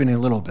head spinning a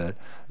little bit,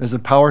 is a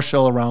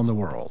PowerShell around the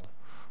world.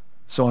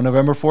 So on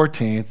November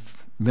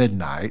 14th,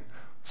 midnight,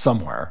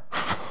 somewhere,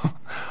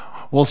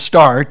 we'll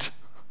start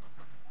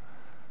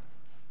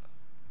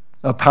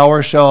a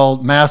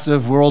PowerShell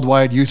massive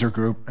worldwide user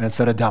group and a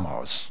set of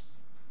demos,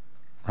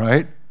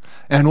 right?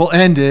 And we'll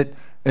end it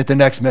at the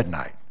next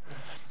midnight.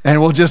 And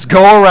we'll just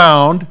go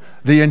around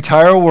the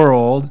entire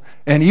world,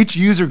 and each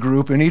user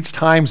group in each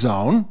time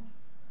zone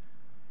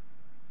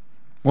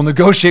will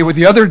negotiate with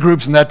the other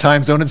groups in that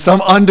time zone in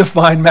some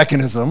undefined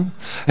mechanism,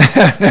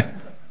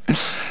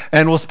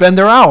 and we'll spend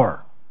their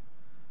hour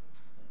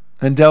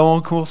and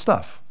demoing cool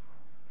stuff.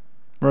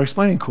 We're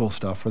explaining cool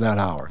stuff for that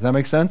hour. Does that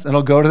make sense? And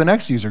it'll go to the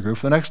next user group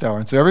for the next hour.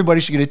 And so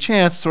everybody should get a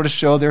chance to sort of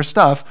show their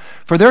stuff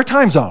for their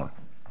time zone.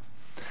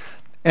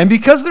 And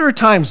because there are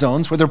time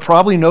zones where there are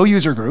probably no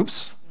user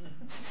groups,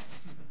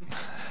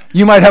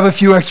 you might have a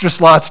few extra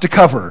slots to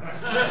cover.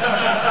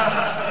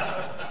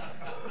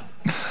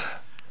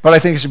 But I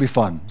think it should be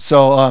fun.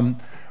 So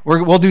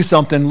we'll do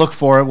something, look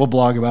for it, we'll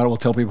blog about it, we'll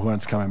tell people when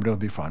it's coming, but it'll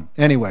be fun.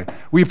 Anyway,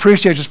 we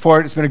appreciate your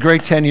support. It's been a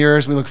great 10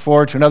 years. We look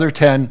forward to another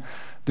 10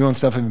 doing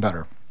stuff even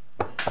better.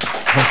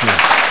 Thank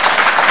you.